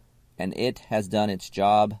ATR-2, and it has done its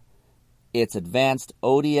job. It's advanced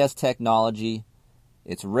ODS technology.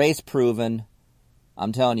 It's race-proven.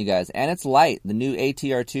 I'm telling you guys. And it's light. The new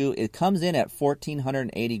ATR-2, it comes in at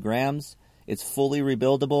 1,480 grams. It's fully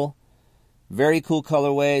rebuildable. Very cool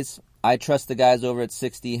colorways. I trust the guys over at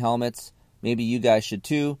 6D Helmets. Maybe you guys should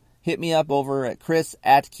too. Hit me up over at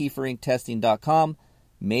chris@keeferinctesting.com.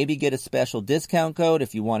 Maybe get a special discount code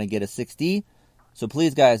if you want to get a 6D. So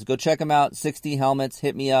please, guys, go check them out. 6D Helmets.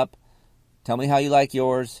 Hit me up. Tell me how you like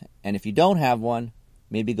yours. And if you don't have one,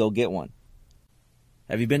 maybe go get one.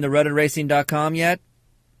 Have you been to ruttedracing.com yet?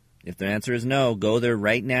 If the answer is no, go there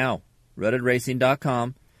right now.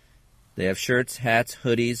 ruttedracing.com. They have shirts, hats,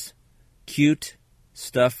 hoodies, cute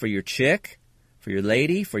stuff for your chick, for your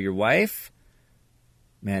lady, for your wife.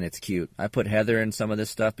 Man, it's cute. I put Heather in some of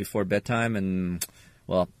this stuff before bedtime, and,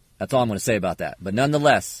 well, that's all I'm going to say about that. But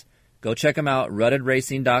nonetheless, go check them out,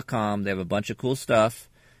 ruttedracing.com. They have a bunch of cool stuff.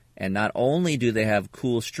 And not only do they have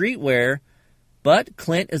cool streetwear, but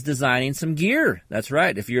Clint is designing some gear. That's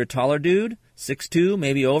right. If you're a taller dude, 6'2",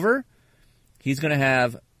 maybe over, he's going to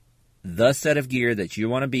have the set of gear that you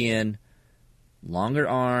want to be in. Longer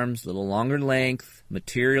arms, a little longer length.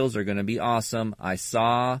 Materials are going to be awesome. I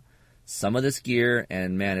saw some of this gear,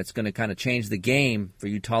 and man, it's going to kind of change the game for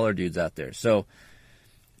you taller dudes out there. So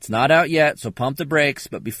it's not out yet, so pump the brakes.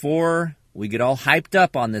 But before we get all hyped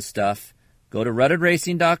up on this stuff. Go to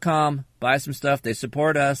ruttedracing.com, buy some stuff. They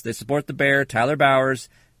support us. They support the Bear, Tyler Bowers,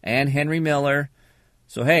 and Henry Miller.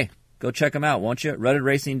 So, hey, go check them out, won't you?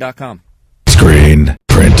 ruttedracing.com.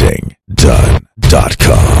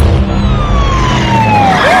 ScreenPrintingDone.com.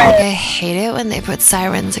 I hate it when they put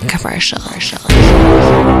sirens in commercials.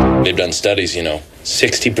 They've done studies,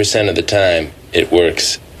 60% of the time, it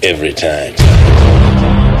works every time.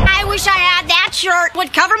 I wish I had that shirt.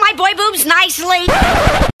 Would cover my boy boobs nicely.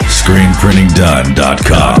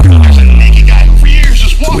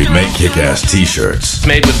 ScreenPrintingDone.com. We make kick-ass t-shirts.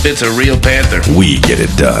 Made with bits of real panther. We get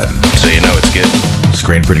it done. So you know it's good.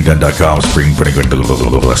 ScreenPrintingDone.com.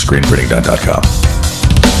 ScreenPrintingDone.com.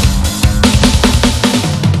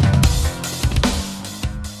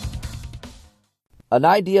 An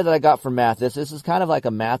idea that I got from Mathis, this is kind of like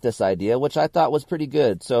a Mathis idea, which I thought was pretty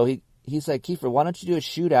good. So he said, Keefer, why don't you do a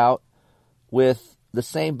shootout with the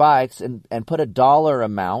same bikes and put a dollar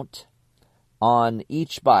amount on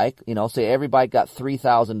each bike, say every bike got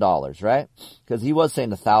 $3,000, right? Because he was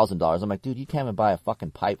saying $1,000. I'm like, dude, you can't even buy a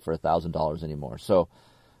fucking pipe for $1,000 anymore. So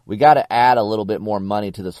we got to add a little bit more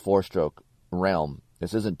money to this 4-stroke realm.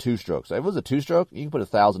 This isn't 2-stroke. So if it was a 2-stroke, you can put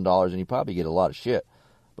 $1,000 and you probably get a lot of shit.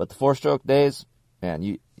 But the 4-stroke days, man,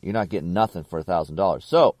 you're not getting nothing for $1,000.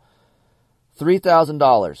 So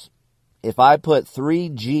 $3,000. If I put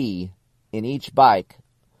 3G in each bike,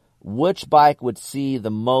 which bike would see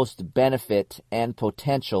the most benefit and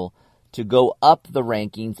potential to go up the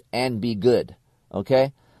rankings and be good?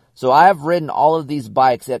 Okay? So I have ridden all of these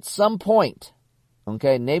bikes at some point.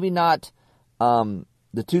 Okay? Maybe not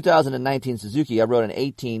the 2019 Suzuki. I rode an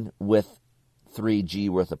 18 with 3G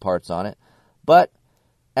worth of parts on it. But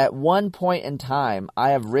at one point in time,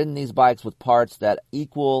 I have ridden these bikes with parts that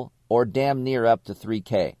equal or damn near up to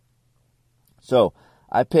 3K. So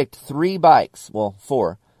I picked 3 bikes,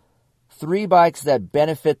 4. 3 bikes that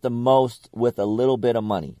benefit the most with a little bit of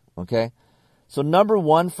money, okay? So number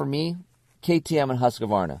 1 for me, KTM and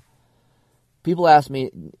Husqvarna. People ask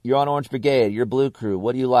me, you're on Orange Brigade, you're Blue Crew,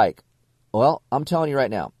 what do you like? Well, I'm telling you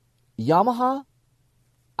right now, Yamaha,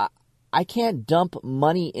 I can't dump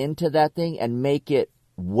money into that thing and make it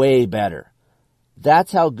way better.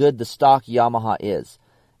 That's how good the stock Yamaha is.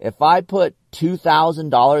 If I put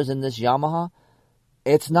 $2,000 in this Yamaha,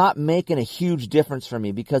 it's not making a huge difference for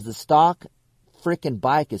me because the stock freaking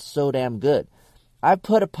bike is so damn good. I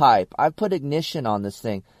put a pipe, I put ignition on this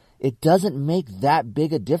thing. It doesn't make that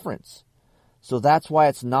big a difference. So that's why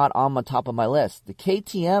it's not on the top of my list. The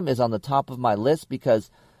KTM is on the top of my list because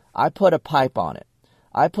I put a pipe on it.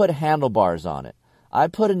 I put handlebars on it. I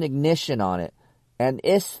put an ignition on it. And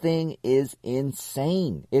this thing is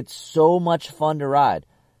insane. It's so much fun to ride.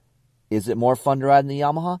 Is it more fun to ride than the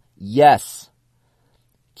Yamaha? Yes.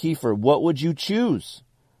 Keefer, what would you choose?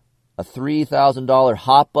 A $3,000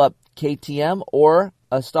 hop-up KTM or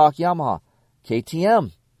a stock Yamaha?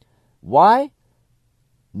 KTM. Why?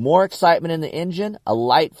 More excitement in the engine, a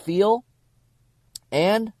light feel,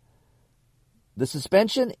 and the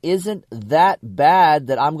suspension isn't that bad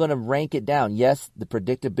that I'm going to rank it down. Yes, the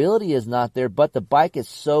predictability is not there, but the bike is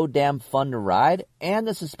so damn fun to ride, and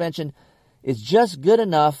the suspension is just good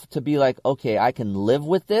enough to be like, okay, I can live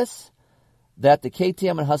with this, that the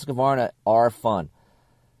KTM and Husqvarna are fun.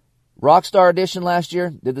 Rockstar Edition last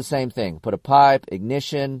year did the same thing. Put a pipe,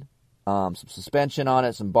 ignition, some suspension on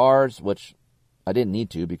it, some bars, which I didn't need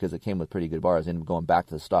to because it came with pretty good bars. I ended up going back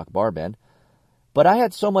to the stock bar bend. But I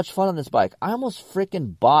had so much fun on this bike. I almost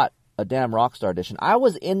freaking bought a damn Rockstar Edition. I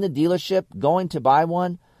was in the dealership going to buy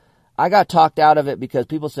one. I got talked out of it because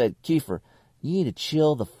people said, Keefer, you need to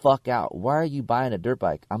chill the fuck out. Why are you buying a dirt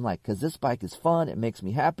bike? I'm like, because this bike is fun. It makes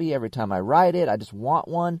me happy every time I ride it. I just want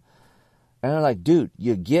one. And they're like, dude,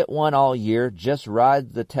 you get one all year. Just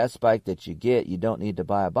ride the test bike that you get. You don't need to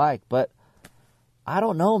buy a bike. But I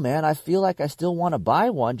don't know, man. I feel like I still want to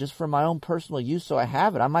buy one just for my own personal use so I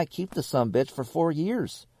have it. I might keep the sumbitch for 4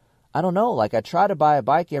 years. I don't know. Like, I try to buy a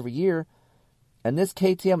bike every year, and this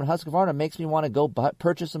KTM and Husqvarna makes me want to go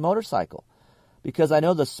purchase a motorcycle because I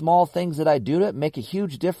know the small things that I do to it make a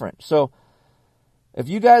huge difference. So if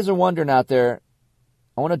you guys are wondering out there,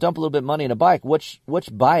 I want to dump a little bit of money in a bike. Which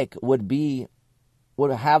bike would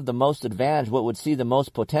have the most advantage? What would see the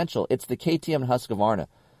most potential? It's the KTM and Husqvarna.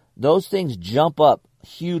 Those things jump up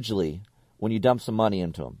hugely when you dump some money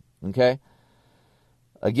into them. Okay.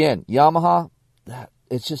 Again, Yamaha,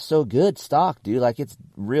 it's just so good stock, dude. Like, it's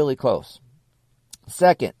really close.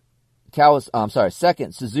 Second,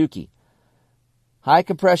 Suzuki. High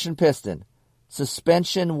compression piston,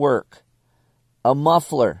 suspension work, a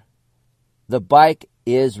muffler. The bike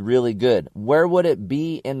is really good. Where would it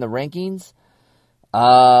be in the rankings?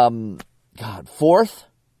 fourth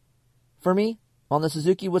for me on the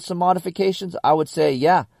Suzuki with some modifications. I would say,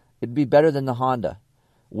 yeah, it'd be better than the Honda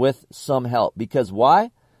with some help. Because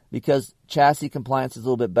why? Because chassis compliance is a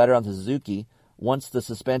little bit better on the Suzuki once the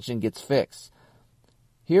suspension gets fixed.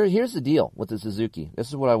 Here's the deal with the Suzuki. This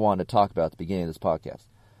is what I wanted to talk about at the beginning of this podcast.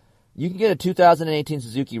 You can get a 2018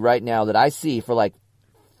 Suzuki right now that I see for like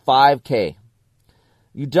 $5,000.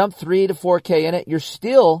 You dump $3,000 to $4,000 in it, you're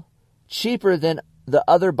still cheaper than the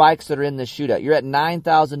other bikes that are in this shootout. You're at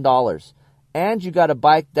 $9,000. And you got a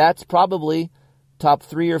bike that's probably top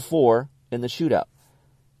 3 or 4 in the shootout.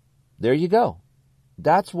 There you go.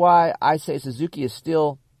 That's why I say Suzuki is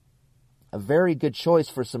still a very good choice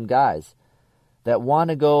for some guys that want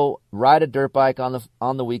to go ride a dirt bike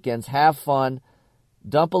on the weekends, have fun,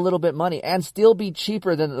 dump a little bit money, and still be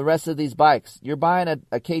cheaper than the rest of these bikes. You're buying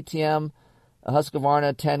a KTM, a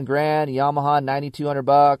Husqvarna, $10,000, Yamaha, $9,200,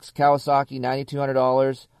 Kawasaki,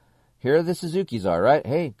 $9,200. Here the Suzukis are, right?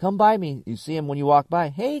 Hey, come by me. You see them when you walk by.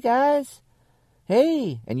 Hey, guys.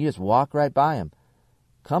 Hey. And you just walk right by them.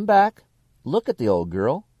 Come back, look at the old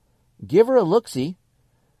girl, give her a look-see,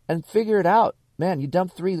 and figure it out. Man, you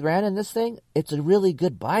dump $3,000 in this thing, it's a really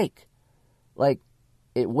good bike. Like,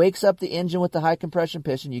 it wakes up the engine with the high compression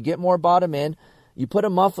piston. You get more bottom end. You put a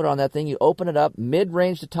muffler on that thing. You open it up.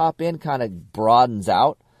 Mid-range to top end kind of broadens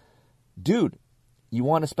out. Dude, you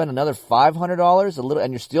want to spend another $500 a little,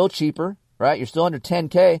 and you're still cheaper, right? You're still under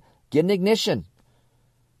 $10,000. Get an ignition.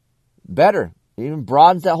 Better. It even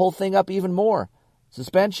broadens that whole thing up even more.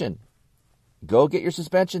 Suspension. Go get your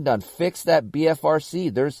suspension done. Fix that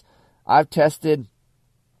BFRC. I've tested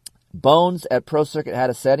Bones at Pro Circuit had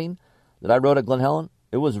a setting that I rode at Glen Helen.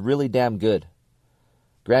 It was really damn good.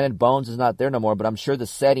 Granted, Bones is not there no more, but I'm sure the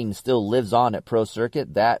setting still lives on at Pro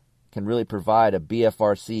Circuit. That can really provide a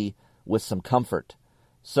BFRC with some comfort.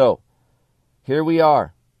 So, here we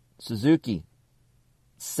are. Suzuki.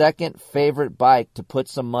 Second favorite bike to put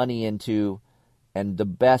some money into, and the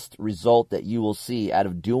best result that you will see out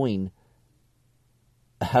of doing,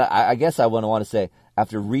 I guess I want to say,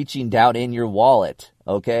 after reaching down in your wallet,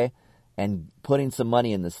 okay, and putting some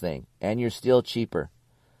money in this thing, and you're still cheaper.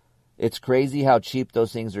 It's crazy how cheap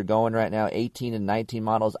those things are going right now, 18 and 19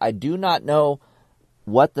 models. I do not know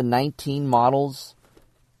what the 19 models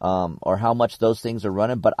or how much those things are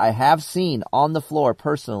running, but I have seen on the floor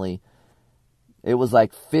personally, it was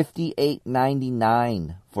like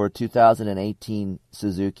 $58.99 for a 2018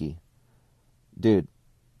 Suzuki. Dude,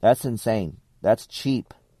 that's insane. That's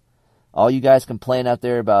cheap. All you guys complain out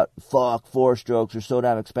there about, fuck, 4-strokes are so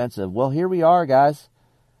damn expensive. Well, here we are, guys.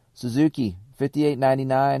 Suzuki,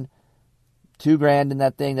 $58.99, $2,000 in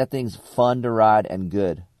that thing. That thing's fun to ride and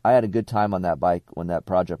good. I had a good time on that bike when that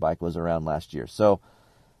project bike was around last year. So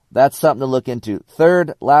that's something to look into.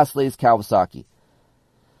 Third, lastly, is Kawasaki.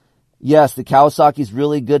 Yes, the Kawasaki's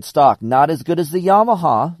really good stock. Not as good as the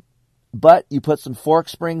Yamaha, but you put some fork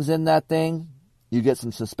springs in that thing. You get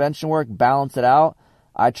some suspension work, balance it out.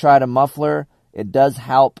 I tried a muffler. It does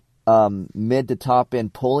help mid to top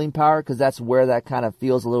end pulling power because that's where that kind of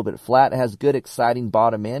feels a little bit flat. It has good exciting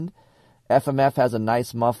bottom end. FMF has a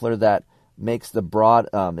nice muffler that makes the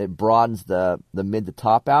it broadens the mid to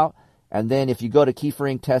top out. And then if you go to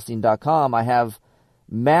keeferinctesting.com, I have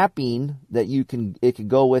mapping that it could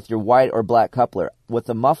go with your white or black coupler. With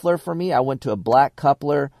the muffler for me, I went to a black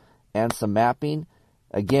coupler and some mapping.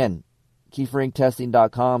 Again,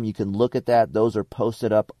 keeferinctesting.com, you can look at that. Those are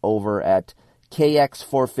posted up over at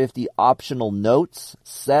KX450 optional notes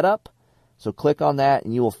setup. So click on that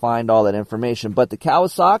and you will find all that information. But the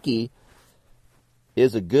Kawasaki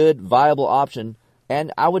is a good, viable option.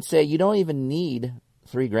 And I would say you don't even need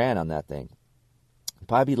 $3,000 on that thing.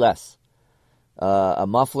 Probably less. A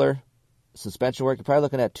muffler, suspension work, you're probably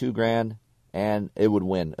looking at $2,000 and it would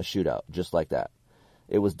win a shootout just like that.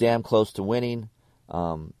 It was damn close to winning.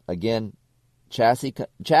 Again, chassis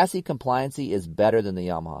compliancy is better than the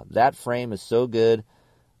Yamaha. That frame is so good.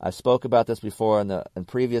 I spoke about this before in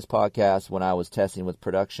previous podcasts when I was testing with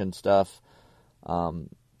production stuff.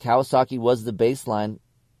 Kawasaki was the baseline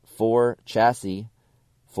for chassis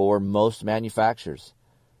for most manufacturers.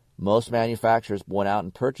 Most manufacturers went out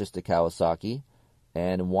and purchased a Kawasaki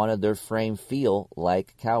and wanted their frame feel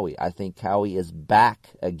like Kawi. I think Kawi is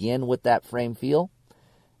back again with that frame feel.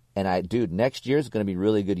 And next year is going to be a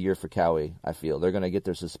really good year for Kawi, I feel. They're going to get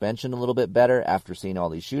their suspension a little bit better after seeing all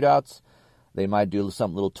these shootouts. They might do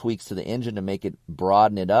some little tweaks to the engine to make it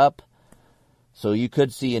broaden it up. So you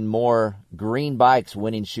could see in more green bikes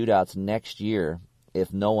winning shootouts next year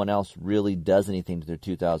if no one else really does anything to their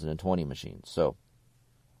 2020 machines. So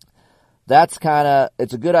that's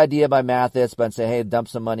it's a good idea by Mathis, but say, hey, dump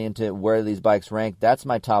some money into where these bikes rank. That's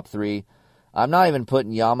my top 3. I'm not even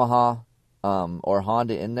putting Yamaha or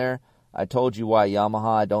Honda in there. I told you why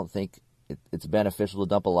Yamaha, I don't think it's beneficial to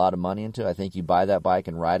dump a lot of money into. I think you buy that bike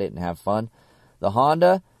and ride it and have fun. The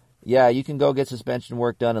Honda, yeah, you can go get suspension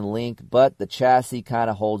work done and link, but the chassis kind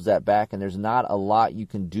of holds that back, and there's not a lot you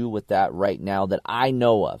can do with that right now that I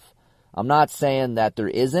know of. I'm not saying that there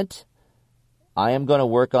isn't. I am going to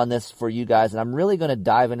work on this for you guys, and I'm really going to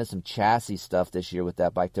dive into some chassis stuff this year with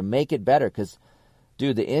that bike to make it better, because,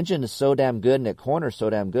 dude, the engine is so damn good and the corner's so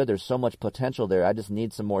damn good. There's so much potential there. I just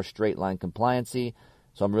need some more straight line compliancy,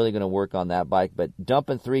 so I'm really going to work on that bike. But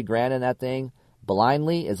dumping $3,000 in that thing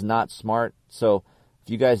blindly is not smart. So if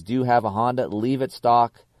you guys do have a Honda, leave it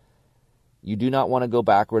stock. You do not want to go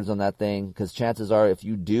backwards on that thing, because chances are if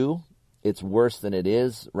you do, it's worse than it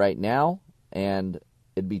is right now, and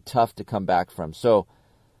it'd be tough to come back from. So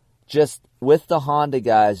just with the Honda,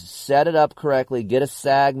 guys, set it up correctly. Get a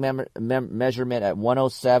sag measurement at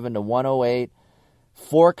 107 to 108.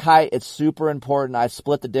 Fork height, it's super important. I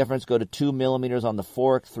split the difference. Go to 2 millimeters on the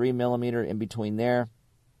fork, 3 millimeter in between there.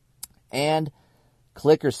 And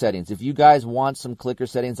clicker settings. If you guys want some clicker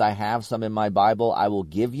settings, I have some in my Bible I will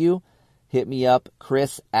give you. Hit me up,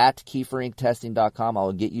 Chris at KeeferInkTesting.com. I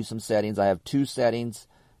will get you some settings. I have 2 settings.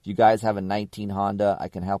 If you guys have a 19 Honda, I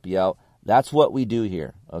can help you out. That's what we do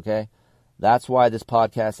here, okay? That's why this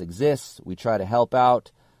podcast exists. We try to help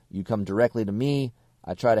out. You come directly to me.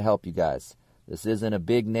 I try to help you guys. This isn't a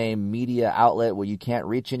big-name media outlet where you can't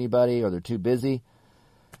reach anybody or they're too busy.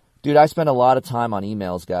 Dude, I spend a lot of time on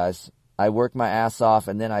emails, guys. I work my ass off,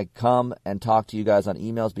 and then I come and talk to you guys on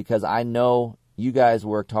emails because I know you guys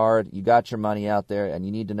worked hard. You got your money out there, and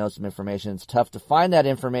you need to know some information. It's tough to find that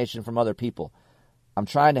information from other people. I'm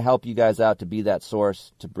trying to help you guys out to be that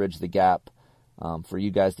source, to bridge the gap, for you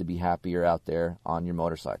guys to be happier out there on your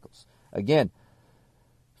motorcycles. Again,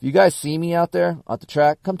 if you guys see me out there at the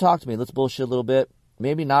track, come talk to me. Let's bullshit a little bit.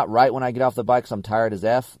 Maybe not right when I get off the bike because I'm tired as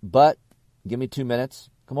F, but give me 2 minutes.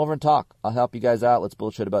 Come over and talk. I'll help you guys out. Let's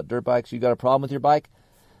bullshit about dirt bikes. You got a problem with your bike?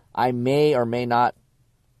 I may or may not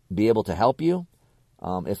be able to help you.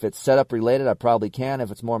 If it's setup related, I probably can. If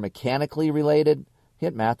it's more mechanically related,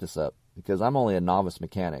 hit Mathis up, because I'm only a novice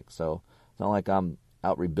mechanic, so it's not like I'm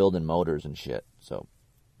out rebuilding motors and shit. So,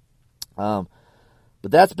 but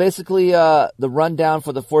that's basically the rundown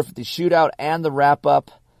for the 450 shootout and the wrap up.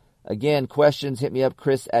 Again, questions, hit me up,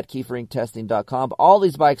 Chris at KeeferInkTesting.com. All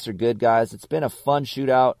these bikes are good, guys. It's been a fun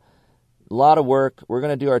shootout. A lot of work. We're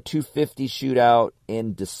going to do our 250 shootout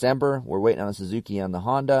in December. We're waiting on the Suzuki and the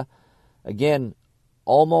Honda. Again,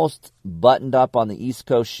 almost buttoned up on the East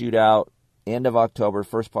Coast shootout. End of October,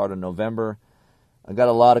 first part of November. I got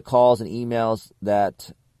a lot of calls and emails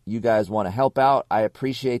that you guys want to help out. I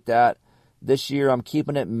appreciate that. This year, I'm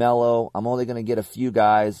keeping it mellow. I'm only going to get a few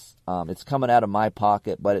guys. It's coming out of my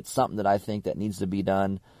pocket, but it's something that I think that needs to be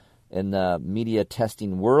done in the media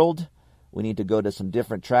testing world. We need to go to some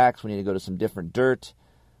different tracks. We need to go to some different dirt.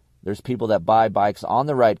 There's people that buy bikes on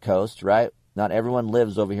the right coast, right? Not everyone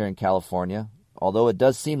lives over here in California, although it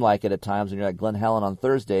does seem like it at times when you're at Glen Helen on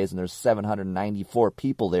Thursdays and there's 794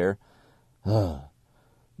 people there. No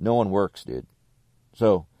one works, dude.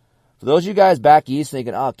 So, for those of you guys back east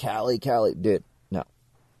thinking, oh, Cali, dude, no.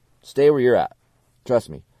 Stay where you're at. Trust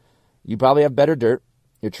me. You probably have better dirt.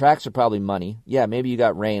 Your tracks are probably money. Yeah, maybe you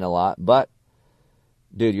got rain a lot, but,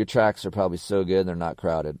 dude, your tracks are probably so good they're not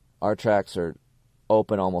crowded. Our tracks are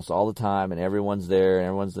open almost all the time, and everyone's there, and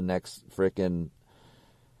everyone's the next frickin'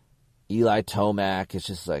 Eli Tomac. It's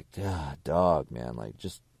just like, dog, man. Like,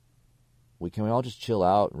 just, can we all just chill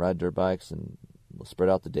out and ride dirt bikes and we'll spread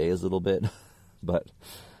out the days a little bit? But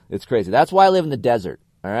it's crazy. That's why I live in the desert,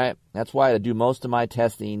 all right? That's why I do most of my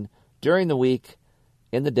testing during the week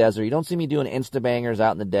in the desert. You don't see me doing Insta-bangers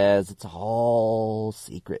out in the des. It's all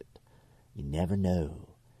secret. You never know.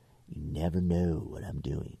 You never know what I'm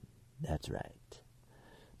doing. That's right.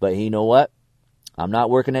 But you know what? I'm not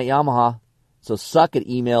working at Yamaha. So suck it,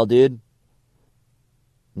 email, dude.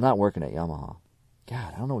 I'm not working at Yamaha.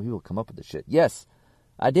 God, I don't know if people come up with this shit. Yes,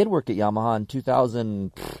 I did work at Yamaha in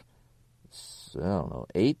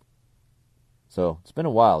 2008. So it's been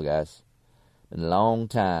a while, guys. Been a long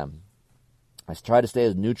time. I try to stay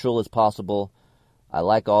as neutral as possible. I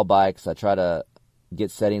like all bikes. I try to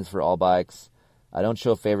get settings for all bikes. I don't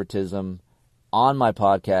show favoritism on my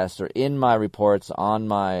podcast or in my reports on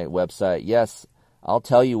my website. Yes, I'll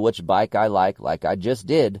tell you which bike I like I just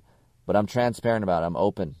did, but I'm transparent about it. I'm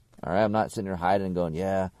open. All right, I'm not sitting here hiding and going,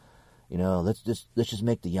 yeah, let's just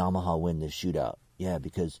make the Yamaha win this shootout. Yeah,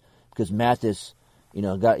 because Mathis,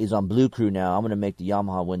 he's on Blue Crew now. I'm going to make the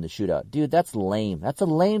Yamaha win the shootout. Dude, that's lame. That's a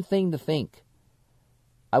lame thing to think.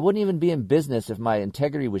 I wouldn't even be in business if my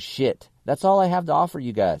integrity was shit. That's all I have to offer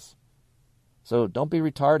you guys. So don't be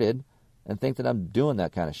retarded and think that I'm doing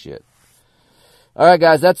that kind of shit. All right,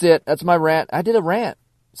 guys, that's it. That's my rant. I did a rant.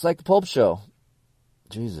 It's like the Pulp Show.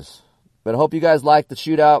 Jesus. But I hope you guys liked the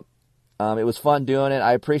shootout. It was fun doing it.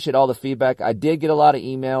 I appreciate all the feedback. I did get a lot of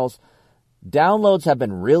emails. Downloads have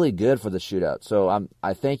been really good for the shootout. So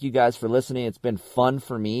I thank you guys for listening. It's been fun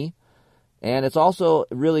for me. And it's also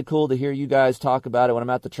really cool to hear you guys talk about it when I'm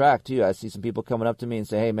at the track, too. I see some people coming up to me and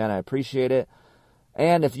say, hey, man, I appreciate it.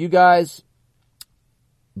 And if you guys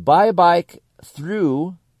buy a bike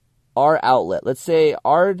through our outlet, let's say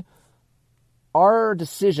our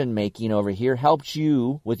decision-making over here helps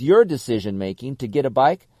you with your decision-making to get a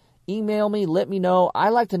bike, email me, let me know. I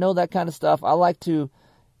like to know that kind of stuff. I like to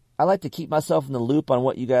keep myself in the loop on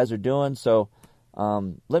what you guys are doing. So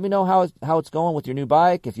let me know how it's going with your new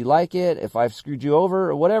bike, if you like it, if I've screwed you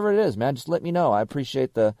over, or whatever it is, man. Just let me know. I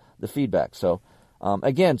appreciate the feedback. So,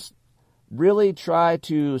 again, really try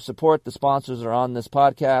to support the sponsors that are on this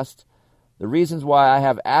podcast. The reasons why I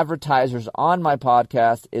have advertisers on my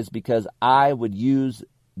podcast is because I would use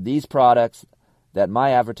these products that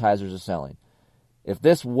my advertisers are selling. If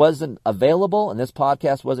this wasn't available and this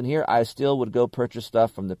podcast wasn't here, I still would go purchase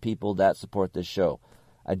stuff from the people that support this show.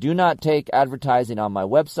 I do not take advertising on my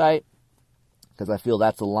website because I feel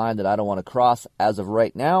that's a line that I don't want to cross as of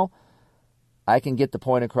right now. I can get the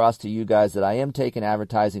point across to you guys that I am taking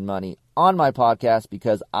advertising money on my podcast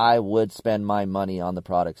because I would spend my money on the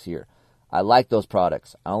products here. I like those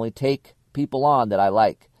products. I only take people on that I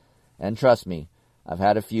like. And trust me, I've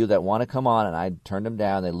had a few that want to come on and I turn them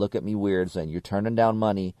down. They look at me weird saying, you're turning down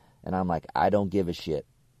money. And I'm like, I don't give a shit.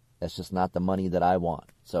 That's just not the money that I want.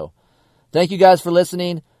 So thank you guys for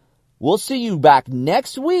listening. We'll see you back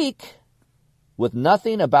next week with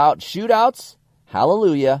nothing about shootouts.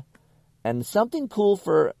 Hallelujah. And something cool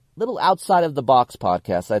for a little outside of the box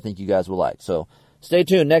podcast I think you guys will like. So stay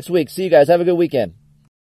tuned next week. See you guys. Have a good weekend.